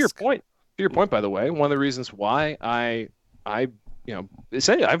heresy-esque. To your point, by the way, one of the reasons why I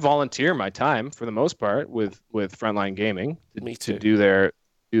essentially I volunteer my time for the most part with Frontline Gaming to do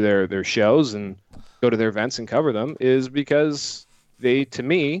their shows and go to their events and cover them is because they, to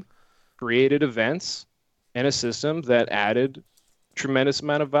me, created events and a system that added tremendous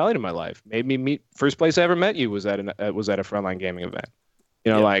amount of value to my life. Made me meet. First place I ever met you was at a Frontline Gaming event.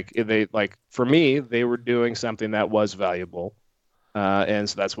 For me, they were doing something that was valuable, and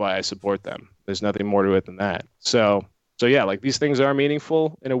so that's why I support them. There's nothing more to it than that. So yeah, like these things are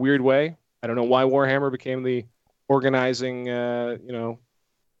meaningful in a weird way. I don't know why Warhammer became the organizing,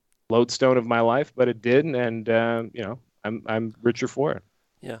 lodestone of my life, but it did, and I'm richer for it.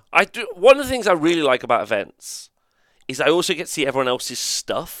 Yeah, I do. One of the things I really like about events is I also get to see everyone else's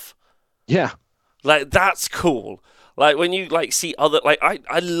stuff. Yeah, like that's cool. Like when you see other,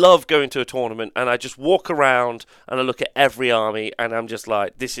 I love going to a tournament and I just walk around and I look at every army and I'm just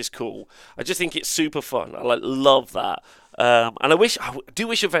like, this is cool. I just think it's super fun. I love that. And I do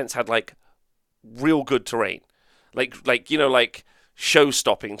wish events had real good terrain, like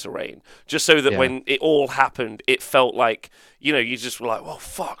show-stopping terrain, just so that Yeah. when it all happened, it felt like, you just were like, well,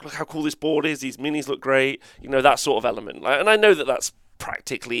 fuck, look how cool this board is. These minis look great. That sort of element. And I know that that's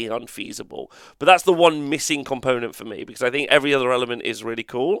practically unfeasible, but that's the one missing component for me, because I think every other element is really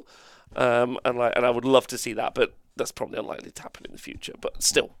cool, and I would love to see that, but that's probably unlikely to happen in the future. But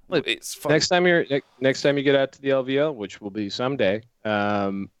still, it's fun. Next time you get out to the LVO, which will be someday,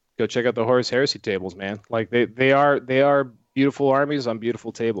 go check out the Horus Heresy tables, man. Like they are beautiful armies on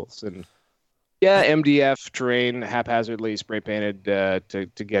beautiful tables, and yeah, MDF terrain haphazardly spray painted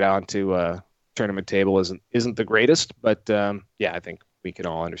to get onto a tournament table isn't the greatest, but yeah, I think we can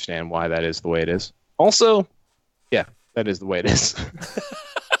all understand why that is the way it is. Also, yeah, that is the way it is.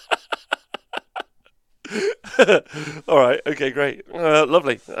 All right. Okay. Great.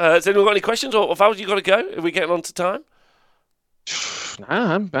 Lovely. Has anyone got any questions, or how you got to go? Are we getting on to time?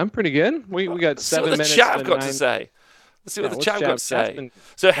 Nah, I'm pretty good. We got 7 minutes. See what the chat have got to say. Let's see what the chat have got to say.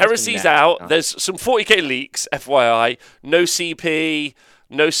 So been Heresy's out. There's some 40k leaks, FYI. No CP.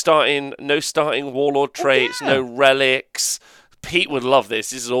 No starting warlord traits. No relics. Pete would love this.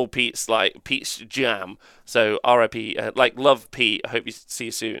 This is all Pete's jam. So RIP. Love Pete. I hope you see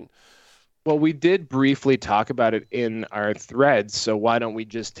you soon. Well, we did briefly talk about it in our threads, so why don't we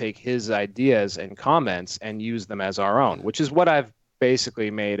just take his ideas and comments and use them as our own, which is what I've basically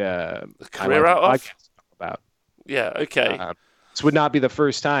made a career out of about. Yeah, okay. This would not be the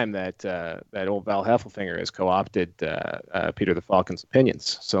first time that old Val Heffelfinger has co-opted Peter the Falcon's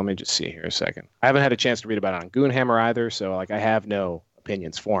opinions. So let me just see here a second. I haven't had a chance to read about it on Goonhammer either, so I have no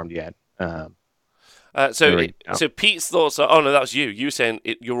opinions formed yet. So Pete's thoughts are, oh no, that was you. You were saying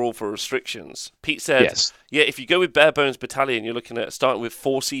you're all for restrictions. Pete said, yes. Yeah, if you go with Bare Bones Battalion, you're looking at starting with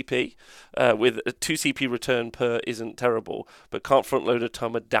 4 CP, with a 2 CP return per isn't terrible, but can't front load a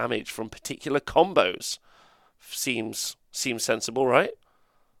ton of damage from particular combos. Seems sensible, right?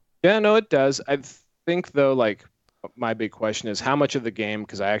 Yeah, no, it does. I think though, my big question is how much of the game,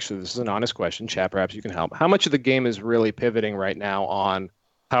 because this is an honest question, chat, perhaps you can help. How much of the game is really pivoting right now on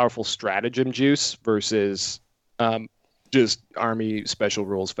powerful stratagem juice versus just army special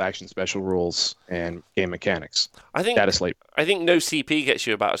rules, faction special rules, and game mechanics? I think data slate. I think no CP gets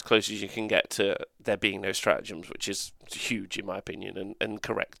you about as close as you can get to there being no stratagems, which is huge in my opinion and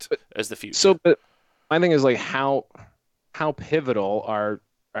correct as the future. So, but my thing is how pivotal are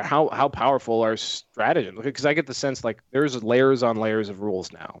or how powerful are stratagems? Because I get the sense there's layers on layers of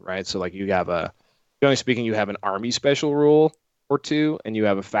rules now, right? So you have generally speaking, you have an army special rule or 2, and you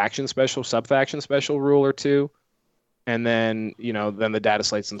have a faction special, sub-faction special rule or 2, and then then the data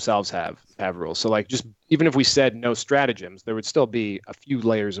slates themselves have rules. So just even if we said no stratagems, there would still be a few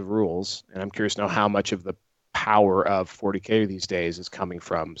layers of rules, and I'm curious to know how much of the power of 40k these days is coming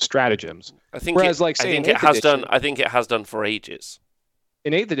from stratagems. I think it has done for ages.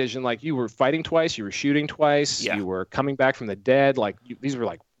 In 8th edition, you were fighting twice, you were shooting twice, you were coming back from the dead. These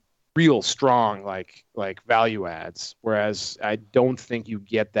were real strong value adds, whereas I don't think you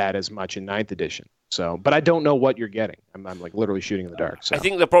get that as much in 9th edition. So, but I don't know what you're getting. I'm literally shooting in the dark. So. I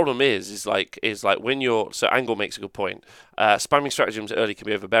think the problem is when you're, so Angle makes a good point. Spamming stratagems early can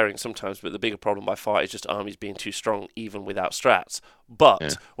be overbearing sometimes, but the bigger problem by far is just armies being too strong even without strats.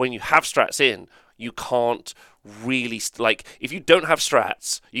 But when you have strats in, you can't really if you don't have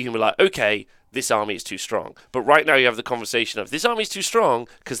strats, you can be like, okay, this army is too strong. But right now you have the conversation of this army is too strong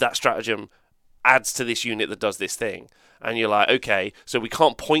because that stratagem adds to this unit that does this thing. And you're like, okay, so we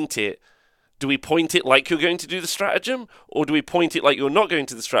can't point it. Do we point it like you're going to do the stratagem? Or do we point it like you're not going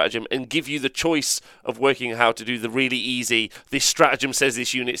to the stratagem and give you the choice of working how to do the really easy, this stratagem says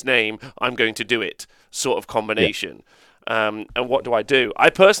this unit's name, I'm going to do it sort of combination? Yeah. And what do? I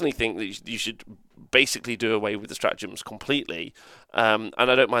personally think that you should basically do away with the stratagems completely. And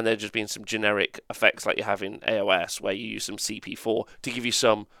I don't mind there just being some generic effects like you have in AOS, where you use some CP4 to give you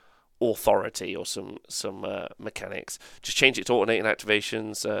some authority or some mechanics. Just change it to alternating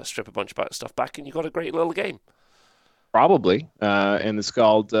activations, strip a bunch of stuff back, and you've got a great little game. Probably. And it's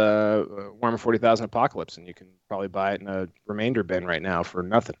called Warhammer 40,000 Apocalypse, and you can probably buy it in a remainder bin right now for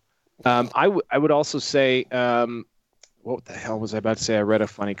nothing. I would also say, what the hell was I about to say? I read a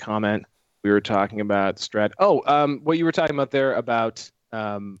funny comment. We were talking about strat. What you were talking about there about,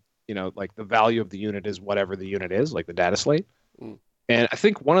 the value of the unit is whatever the unit is, like the data slate. Mm. And I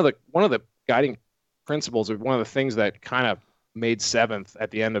think one of the guiding principles, or one of the things that kind of made 7th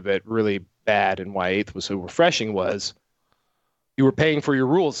at the end of it really bad, and why 8th was so refreshing, was you were paying for your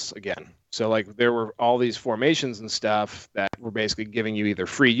rules again. So there were all these formations and stuff that were basically giving you either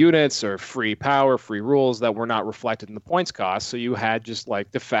free units or free power, free rules that were not reflected in the points cost. So you had just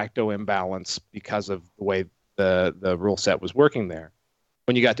de facto imbalance because of the way the rule set was working there.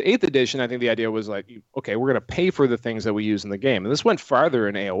 When you got to 8th edition, I think the idea was like, okay, we're going to pay for the things that we use in the game. And this went farther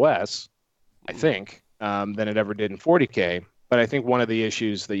in AOS, I think, than it ever did in 40K. But I think one of the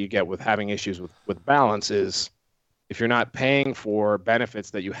issues that you get with having issues with balance is if you're not paying for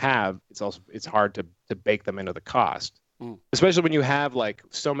benefits that you have, it's hard to bake them into the cost. Especially when you have like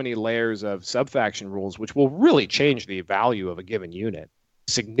so many layers of sub-faction rules, which will really change the value of a given unit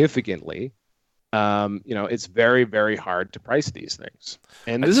significantly. It's very, very hard to price these things.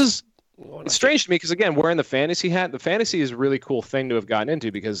 And it's strange to me because, again, we're in the fantasy hat. The fantasy is a really cool thing to have gotten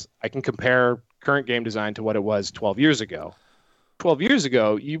into because I can compare current game design to what it was 12 years ago. 12 years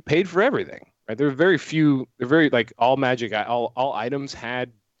ago, you paid for everything, right? There were very few, they're very like all items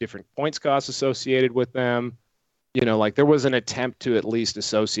had different points costs associated with them. Like there was an attempt to at least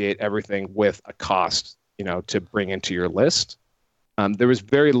associate everything with a cost, to bring into your list. There was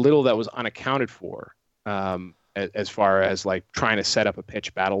very little that was unaccounted for as far as like trying to set up a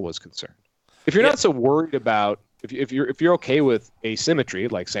pitch battle was concerned. If you're not so worried about, if you're okay with asymmetry,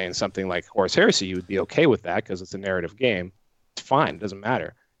 like saying something like Horus Heresy, you would be okay with that because it's a narrative game. It's fine, it doesn't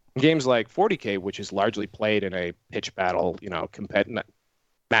matter. In games like 40K, which is largely played in a pitch battle,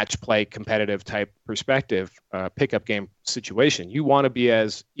 match play competitive type perspective, pickup game situation, you want to be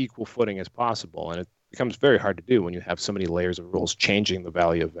as equal footing as possible, and it becomes very hard to do when you have so many layers of rules changing the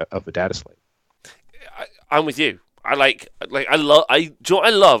value of a data slate. I'm with you. I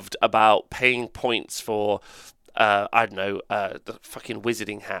loved about paying points for I don't know, the fucking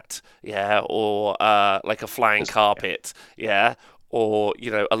wizarding hat, or like a flying carpet, or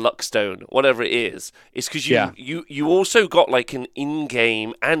a luckstone, whatever it is because you also got like an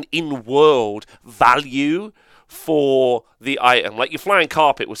in-game and in-world value for the item. Like your flying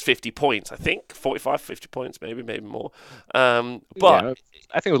carpet was 50 points, I think 45, 50 points, maybe more. But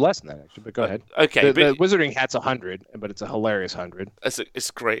I think it was less than that actually. But go ahead. Okay, the wizarding hat's 100, but it's a hilarious 100. It's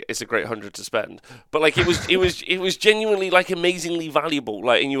great. It's a great 100 to spend. But like it was genuinely like amazingly valuable.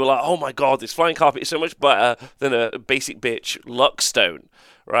 Like, and you were like, oh my god, this flying carpet is so much better than a basic bitch luckstone,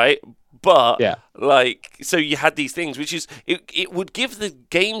 right? But like, so you had these things, which is it would give the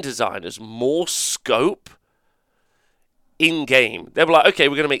game designers more scope in game. They were like, okay,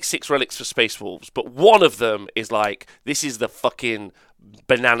 we're going to make 6 relics for Space Wolves, but one of them is like, this is the fucking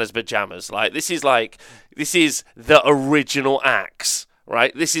bananas pajamas. Like, this is the original axe,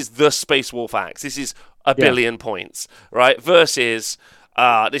 right? This is the Space Wolf axe. This is a billion points, right? Versus,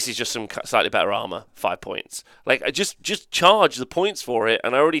 this is just some slightly better armor, 5 points. Like, just charge the points for it,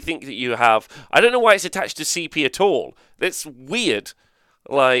 and I already think that you have. I don't know why it's attached to CP at all. That's weird.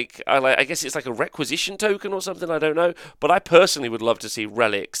 I guess it's like a requisition token or something, I don't know. But I personally would love to see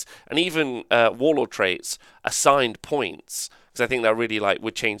relics and even warlord traits assigned points, because I think that really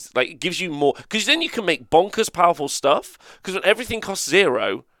would change. Like, it gives you more, because then you can make bonkers powerful stuff. Because when everything costs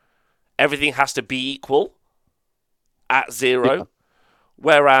 0, everything has to be equal at 0. Yeah.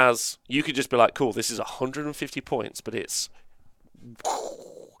 Whereas you could just be like, cool, this is 150 points, but it's.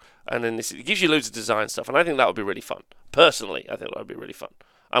 And then it gives you loads of design stuff, and I think that would be really fun. Personally, I think that would be really fun.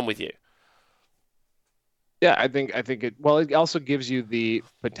 I'm with you. Yeah, I think it. Well, it also gives you the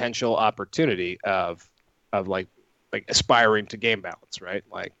potential opportunity of like aspiring to game balance, right?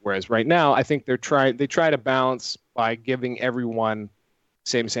 Like, whereas right now, I think they try to balance by giving everyone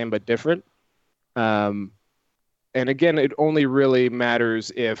same but different. And again, it only really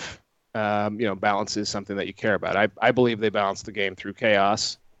matters if balance is something that you care about. I believe they balance the game through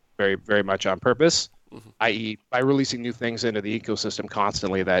chaos. Very, very much on purpose, i.e. by releasing new things into the ecosystem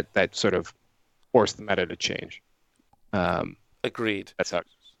constantly that sort of force the meta to change. Agreed. That's how.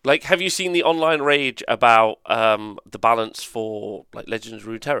 Like, have you seen the online rage about the balance for like Legends of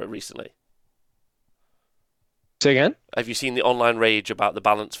Runeterra recently? Say again? Have you seen the online rage about the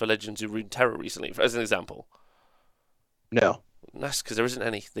balance for Legends of Runeterra recently, as an example? No. That's because there isn't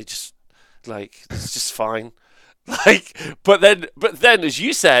any. They just it's just fine. But then, as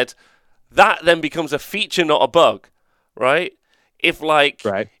you said, that then becomes a feature, not a bug, right? If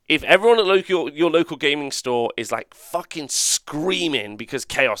everyone at your local gaming store is like fucking screaming because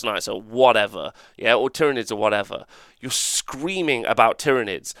Chaos Knights or whatever, or Tyranids or whatever, you're screaming about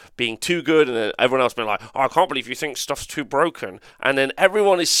Tyranids being too good, and then everyone else being like, oh, I can't believe you think stuff's too broken, and then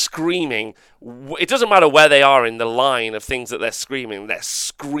everyone is screaming. It doesn't matter where they are in the line of things that they're screaming,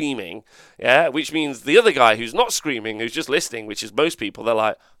 which means the other guy who's not screaming, who's just listening, which is most people, they're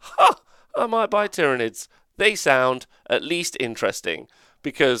like, I might buy Tyranids. They sound at least interesting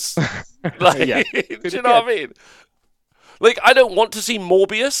because, do you know what I mean? Like, I don't want to see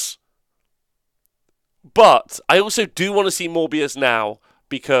Morbius, but I also do want to see Morbius now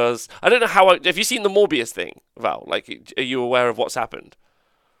because I don't know how. Have you seen the Morbius thing, Val? Like, are you aware of what's happened?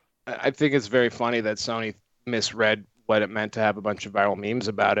 I think it's very funny that Sony misread what it meant to have a bunch of viral memes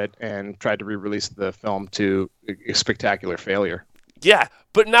about it and tried to re-release the film to a spectacular failure. Yeah,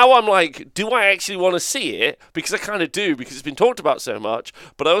 but now I'm like, do I actually want to see it? Because I kind of do, because it's been talked about so much,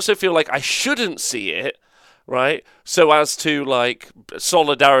 but I also feel like I shouldn't see it, right? So as to, like,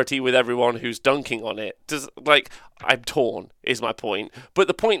 solidarity with everyone who's dunking on it. I'm torn, is my point. But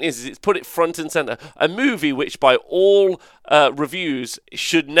the point is it's put it front and center. A movie which, by all reviews,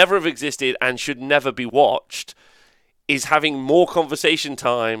 should never have existed and should never be watched, is having more conversation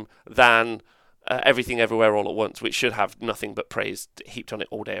time than Everything Everywhere All at Once, which should have nothing but praise heaped on it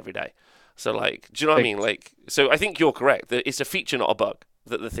all day, every day. So, like, do you know what I mean? Like, so I think you're correct. That it's a feature, not a bug,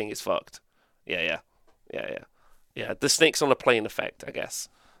 that the thing is fucked. Yeah. The snakes on a plane effect, I guess.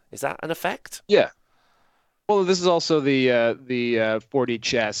 Is that an effect? Yeah. Well, this is also the 4D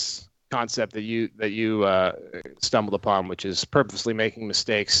chess concept that you stumbled upon, which is purposely making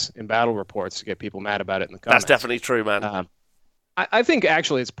mistakes in battle reports to get people mad about it in the comments. That's definitely true, man. I think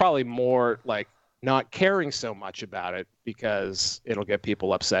actually it's probably more like not caring so much about it because it'll get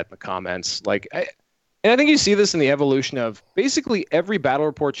people upset in the comments. And I think you see this in the evolution of basically every battle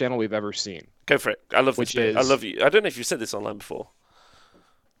report channel we've ever seen. Go for it. I love this. I love you. I don't know if you've said this online before.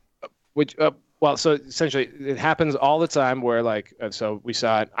 So essentially it happens all the time where so we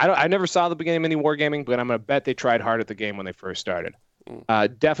saw it. I never saw the beginning of any wargaming, but I'm going to bet they tried hard at the game when they first started.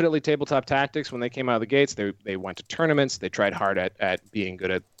 Definitely tabletop tactics. When they came out of the gates, they went to tournaments. They tried hard at being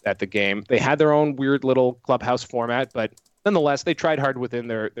good at the game. They had their own weird little clubhouse format, but nonetheless, they tried hard within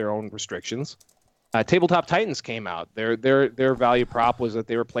their own restrictions. Tabletop Titans came out. Their value prop was that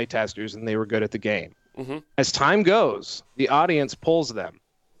they were playtesters and they were good at the game. Mm-hmm. As time goes, the audience pulls them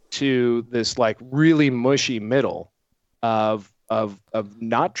to this like really mushy middle of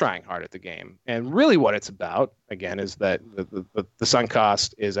not trying hard at the game. And really what it's about, again, is that the sunk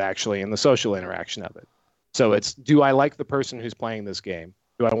cost is actually in the social interaction of it. So it's, do I like the person who's playing this game?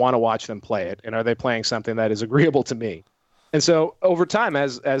 Do I want to watch them play it? And are they playing something that is agreeable to me? And so over time,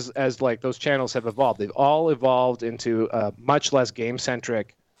 as like those channels have evolved, they've all evolved into a much less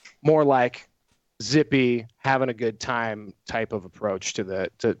game-centric, more like zippy, having a good time type of approach to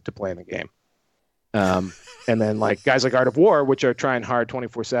playing the game. And then like guys like Art of War, which are trying hard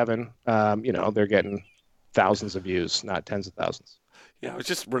 24/7, they're getting thousands of views, not tens of thousands. Yeah, I was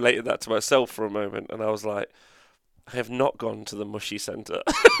just relating that to myself for a moment, and I was like, I have not gone to the mushy centre.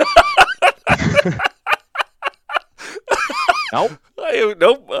 Nope.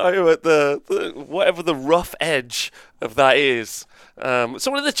 I am at the whatever the rough edge of that is.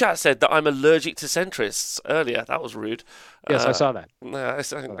 Someone in the chat said that I'm allergic to centrists earlier. That was rude. Yes, I saw that.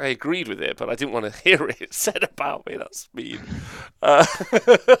 I agreed with it, but I didn't want to hear it said about me. That's mean.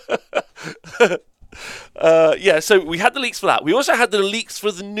 Yeah, so we had the leaks for that. We also had the leaks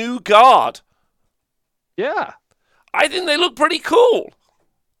for the new guard. Yeah. I think they look pretty cool.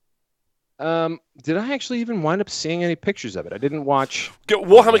 Did I actually even wind up seeing any pictures of it? I didn't watch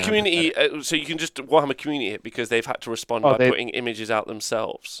Warhammer Community, so you can just Warhammer Community it because they've had to respond by putting images out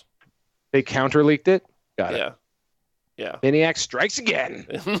themselves. They counter-leaked it? Got it. Yeah. Miniac strikes again.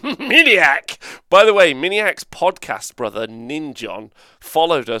 Miniac! By the way, Miniac's podcast brother, Ninjon,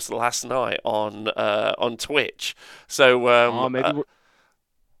 followed us last night on Twitch. So,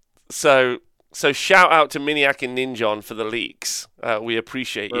 So shout out to Miniac and Ninjon for the leaks. We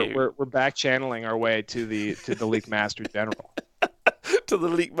appreciate you. We're back channeling our way to the Leak Master General. To the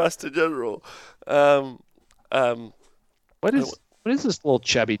Leak Master General. What is this little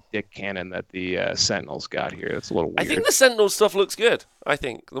chubby dick cannon that the Sentinels got here? That's a little weird. I think the Sentinel stuff looks good. I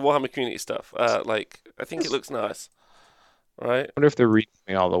think the Warhammer Community stuff. I think it looks nice. Right. I wonder if they're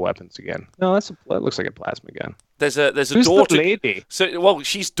renaming all the weapons again. No, that looks like a plasma gun. There's a Who's daughter. The lady?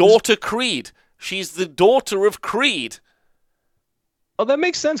 She's daughter Creed. She's the daughter of Creed. Oh, that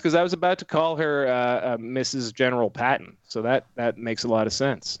makes sense because I was about to call her Mrs. General Patton, so that makes a lot of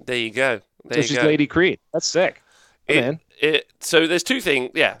sense. There you go. She's Lady Creed. That's sick. So there's two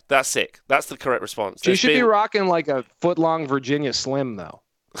things. Yeah, that's sick. That's the correct response. She should be rocking like a foot-long Virginia Slim, though.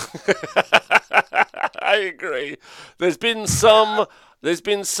 I agree. There's been some. What's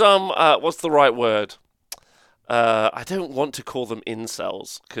the right word? I don't want to call them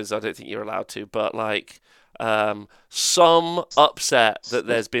incels because I don't think you're allowed to. But some upset that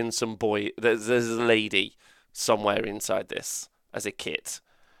there's been some boy. There's a lady somewhere inside this as a kit.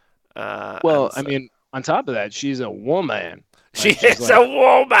 I mean, on top of that, she's a woman. She's a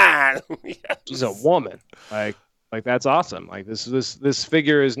woman. Yes. She's a woman. Like that's awesome. Like this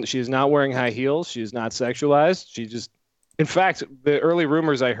figure she's not wearing high heels. She's not sexualized. She just In fact, the early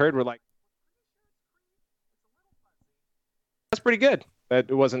rumors I heard were like, that's pretty good. That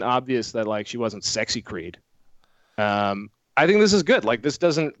it wasn't obvious that like she wasn't sexy Creed. I think this is good. Like this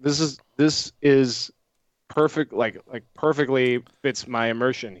doesn't. This is perfect. Like perfectly fits my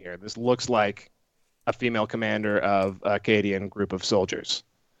immersion here. This looks like a female commander of a Acadian group of soldiers.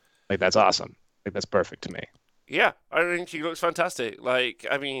 Like that's awesome. Like that's perfect to me. Yeah, I think she looks fantastic. Like,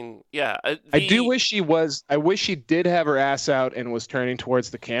 I mean, yeah, I do wish she was. I wish she did have her ass out and was turning towards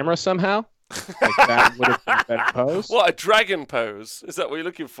the camera somehow. Like that would have been a better pose. What, a dragon pose? Is that what you're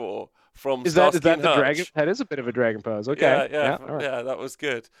looking for from Is that Starsky and the dragon? Hutch? That is a bit of a dragon pose. Okay. Yeah, yeah, Yeah. All right. yeah. That was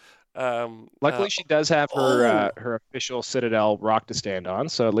good. Um, uh, Luckily, she does have her oh, her official Citadel rock to stand on,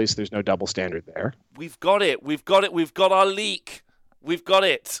 so at least there's no double standard there. we've got it. We've got it. We've got our leak. We've got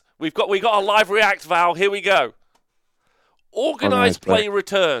it. We got our live react, Val. Here we go. Organized Organized play. play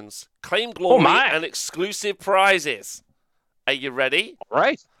returns. Claim Oh glory my! and exclusive prizes. Are you ready? All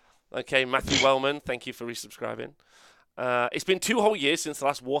right. Okay, Matthew Wellman, thank you for resubscribing. It's been 2 whole years since the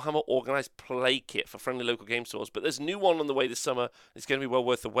last Warhammer Organized Play Kit for friendly local game stores, but there's a new one on the way this summer. It's going to be well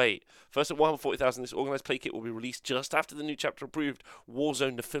worth the wait. First at Warhammer 40,000, this Organized Play Kit will be released just after the new chapter approved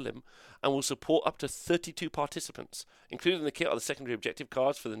Warzone Nephilim and will support up to 32 participants. Included in the kit are the secondary objective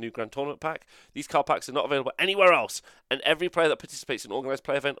cards for the new Grand Tournament pack. These card packs are not available anywhere else, and every player that participates in an Organized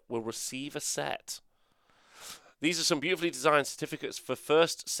Play event will receive a set. These are some beautifully designed certificates for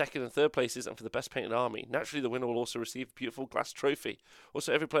first, second, and third places and for the best painted army. Naturally, the winner will also receive a beautiful glass trophy.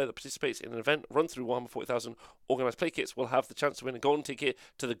 Also, every player that participates in an event run through Warhammer 40,000 organised play kits will have the chance to win a golden ticket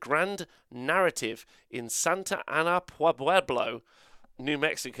to the Grand Narrative in Santa Ana Pueblo, New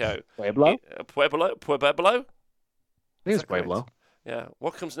Mexico. Pueblo? Pueblo? I think Is it's that correct? Pueblo. Yeah.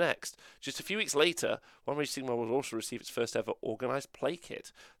 What comes next? Just a few weeks later, One Rage Sigma will also receive its first ever organised play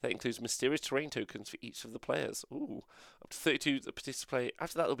kit that includes mysterious terrain tokens for each of the players. Ooh, up to 32 that participate.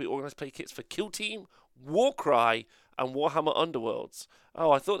 After that, there'll be organised play kits for Kill Team, Warcry, and Warhammer Underworlds.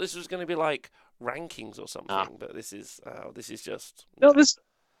 Oh, I thought this was going to be like rankings or something, but this is just No, this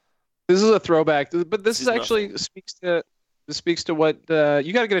is a throwback, but this This is is actually nothing. speaks to what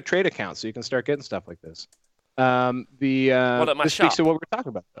you got to get a trade account so you can start getting stuff like this. What at my This speaks shop? to what we're talking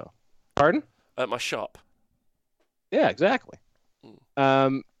about, though. Pardon? At my shop. Yeah, exactly.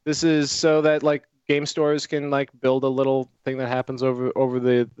 Mm. This is so that like game stores can like build a little thing that happens over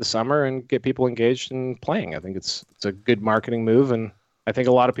the summer and get people engaged in playing. I think it's a good marketing move, and I think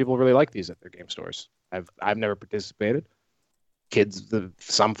a lot of people really like these at their game stores. I've never participated.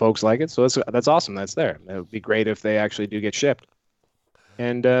 Some folks like it, so that's awesome. That's there. It would be great if they actually do get shipped,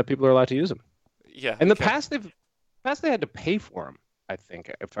 and people are allowed to use them. Yeah. In the okay. past they had to pay for them. I think,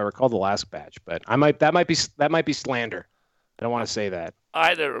 if I recall the last batch, but that might be slander. I don't want to say that.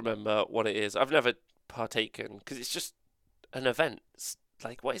 I don't remember what it is. I've never partaken because it's just an event. It's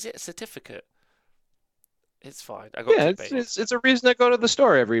like, what is it? A certificate? It's fine. I got Yeah, clickbait. it's a reason to go to the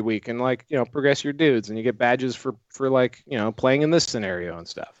store every week and like progress your dudes, and you get badges for like playing in this scenario and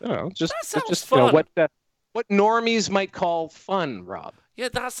stuff. I don't know, just That sounds just fun. what normies might call fun, Rob. Yeah,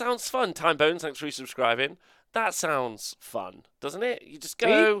 that sounds fun. Time Bones, thanks for resubscribing. That sounds fun, doesn't it? You just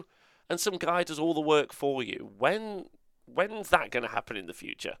go and some guy does all the work for you. When's that going to happen in the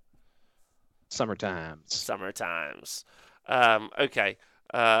future? Summer times. Summer times. Okay.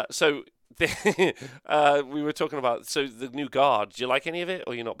 So we were talking about the new guard. Do you like any of it,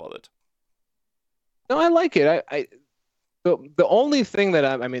 or you're not bothered? No, I like it. The only thing that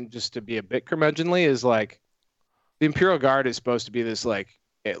I mean, just to be a bit curmudgeonly, is like the Imperial Guard is supposed to be this like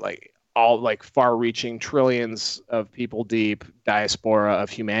all like far-reaching trillions of people deep diaspora of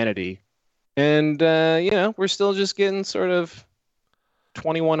humanity, and we're still just getting sort of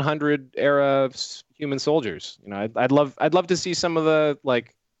 2100 era human soldiers. I'd love to see some of the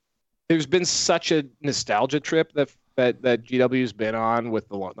like. There's been such a nostalgia trip that GW's been on with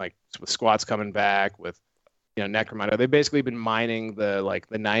with squats coming back with Necromunda. They've basically been mining the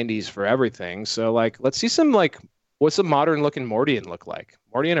 90s for everything. So like let's see some like what's a modern looking Mordian look like?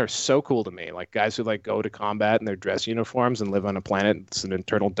 Mordian are so cool to me. Like guys who like go to combat in their dress uniforms and live on a planet that's in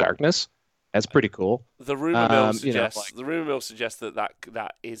eternal darkness. That's pretty cool. The rumor mill suggests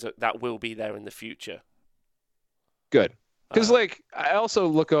that will be there in the future. Good. Because like I also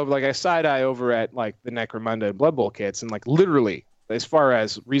look over like I side eye over at like the Necromunda and Blood Bowl kits, and like literally as far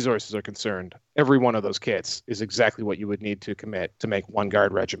as resources are concerned, every one of those kits is exactly what you would need to commit to make one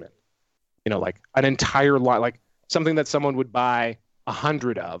guard regiment. Like an entire lot, like something that someone would buy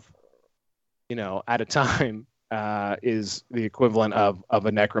 100 of, at a time, is the equivalent of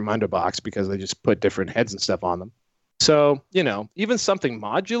a Necromunda box because they just put different heads and stuff on them. So even something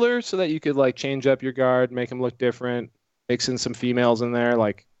modular so that you could like change up your guard, make them look different. mix in some females in there.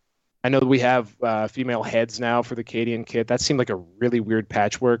 Like I know that we have female heads now for the Cadian kit. That seemed like a really weird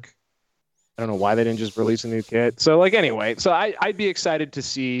patchwork. I don't know why they didn't just release a new kit. So like anyway, so I'd be excited to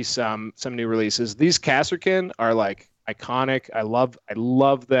see some new releases. These Kasrkin are like iconic. I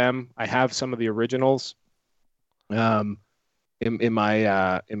love them. I have some of the originals um in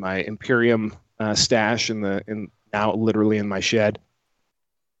my Imperium stash in now literally in my shed.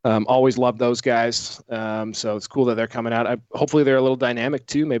 Always loved those guys. So it's cool that they're coming out. Hopefully they're a little dynamic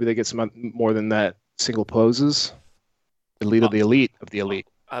too. Maybe they get some more than that single poses. Elite of the elite of the elite.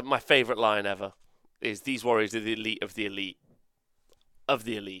 My favorite line ever is these warriors are the elite of the elite of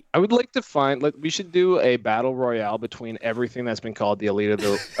the elite. I would like to find. We should do a battle royale between everything that's been called the elite of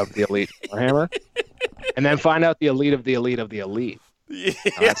the elite Warhammer, and then find out the elite of the elite of the elite.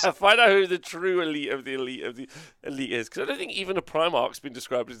 Yeah, find out who the true elite of the elite is. Because I don't think even a Primarch's been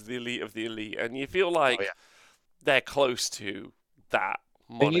described as the elite of the elite, and you feel like they're close to that.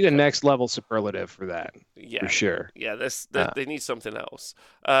 They need a next level superlative for that. Yeah, for sure. Yeah, they need something else.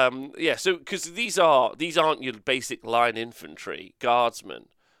 So because these aren't your basic line infantry guardsmen.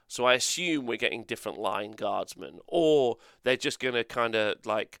 So I assume we're getting different line guardsmen, or they're just gonna kind of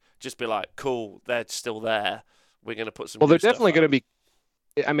like just be like, cool, they're still there. We're gonna put some. Well, they're definitely gonna be.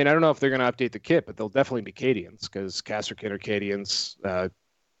 I mean, I don't know if they're gonna update the kit, but they'll definitely be Cadians because Kasrkin are Cadians.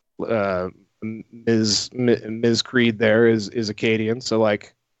 Ms. Creed there is a Cadian, so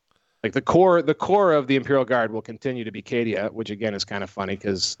like the core of the Imperial Guard will continue to be Cadia, which again is kind of funny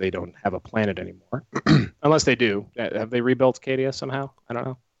because they don't have a planet anymore, unless they do. Have they rebuilt Cadia somehow? I don't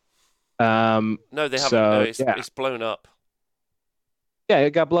know. No, they haven't. No, it's blown up. Yeah,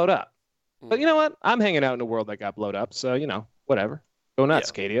 it got blown up. But you know what? I'm hanging out in a world that got blown up, so whatever. Go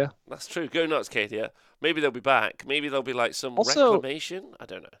nuts, Cadia. That's true. Go nuts, Cadia. Maybe they'll be back. Maybe there'll be like some reclamation. I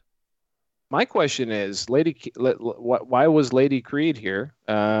don't know. My question is, why was Lady Creed here?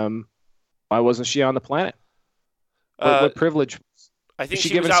 Why wasn't she on the planet? What privilege? I think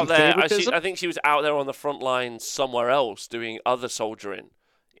she was out there. I think she was out there on the front lines somewhere else doing other soldiering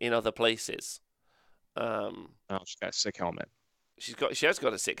in other places. She's got a sick helmet. She has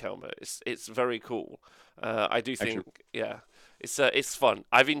got a sick helmet. It's very cool. I do think it's fun.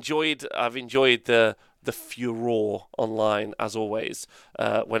 I've enjoyed the furore online as always.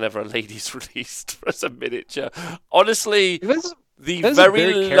 Whenever a lady's released as a miniature, honestly, the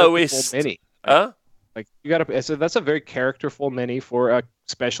very lowest mini. Huh? Like that's a very characterful mini for a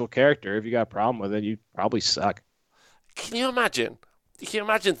special character. If you got a problem with it, you probably suck. Can you imagine? Can you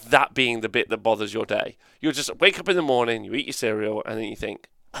imagine that being the bit that bothers your day? You just wake up in the morning, you eat your cereal, and then you think,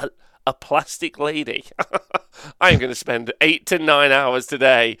 a plastic lady. I'm going to spend 8 to 9 hours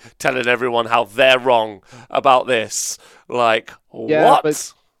today telling everyone how they're wrong about this. Like, what?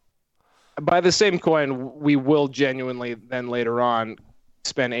 But by the same coin, we will genuinely then later on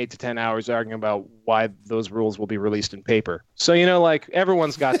spend 8 to 10 hours arguing about why those rules will be released in paper. So, like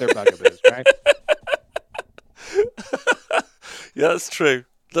everyone's got their bugaboos, right? Yeah, that's true.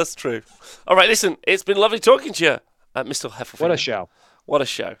 That's true. All right, listen, it's been lovely talking to you, Mr. Heffelfinger. What a show. What a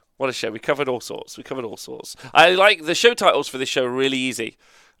show. What a show. We covered all sorts. I like the show titles for this show are really easy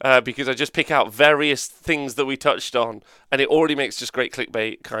because I just pick out various things that we touched on, and it already makes just great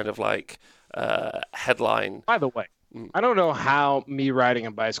clickbait kind of like headline. By the way, I don't know how me riding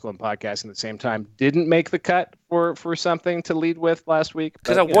a bicycle and podcasting at the same time didn't make the cut for something to lead with last week.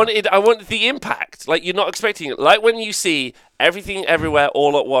 Because I wanted the impact. Like, you're not expecting it. Like when you see Everything Everywhere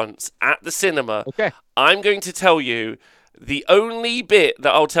All at Once at the cinema, okay. I'm going to tell you the only bit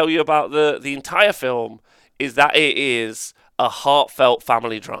that I'll tell you about the entire film is that it is a heartfelt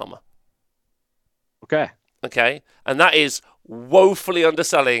family drama. Okay? And that is woefully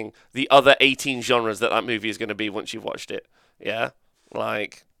underselling the other 18 genres that movie is going to be once you've watched it. Yeah?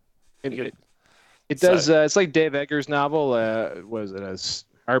 Like... It does... it's like Dave Eggers' novel. Was it a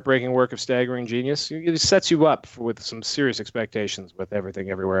heartbreaking work of staggering genius? It sets you up with some serious expectations with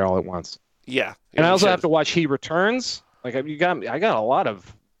Everything Everywhere All at Once. Yeah. And I also have to watch He Returns. Like, I got a lot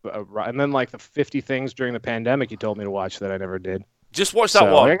of... and then, like, the 50 things during the pandemic you told me to watch that I never did. Just watch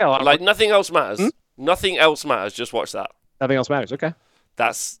that one. Like, nothing else matters. Nothing else matters. Just watch that. Nothing else matters. Okay.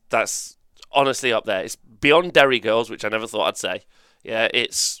 That's honestly up there. It's beyond Derry Girls, which I never thought I'd say. Yeah,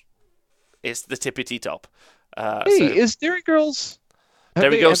 it's the tippity top. Is Derry Girls?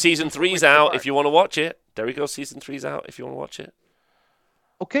 Derry Girls season 3's out if you want to watch it. Derry Girls season 3's out if you want to watch it.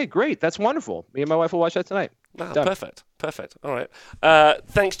 Okay, great. That's wonderful. Me and my wife will watch that tonight. No, Done. perfect. All right.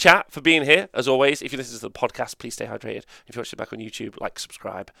 Thanks, chat, for being here. As always, if you listen to the podcast, please stay hydrated. If you watch it back on YouTube, like,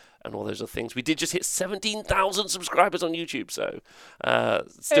 subscribe, and all those other things. We did just hit 17,000 subscribers on YouTube, so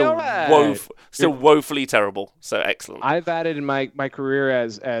still woefully terrible. So excellent. I've added in my career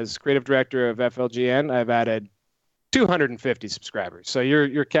as creative director of FLGN, I've added 250 subscribers. So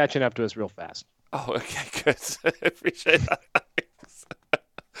you're catching up to us real fast. Oh, okay, good. Appreciate that.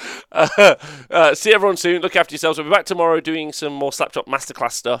 See everyone soon. Look after yourselves. We'll be back tomorrow doing some more Slapshot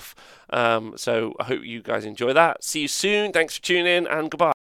Masterclass stuff. So I hope you guys enjoy that. See you soon. Thanks for tuning in, and goodbye.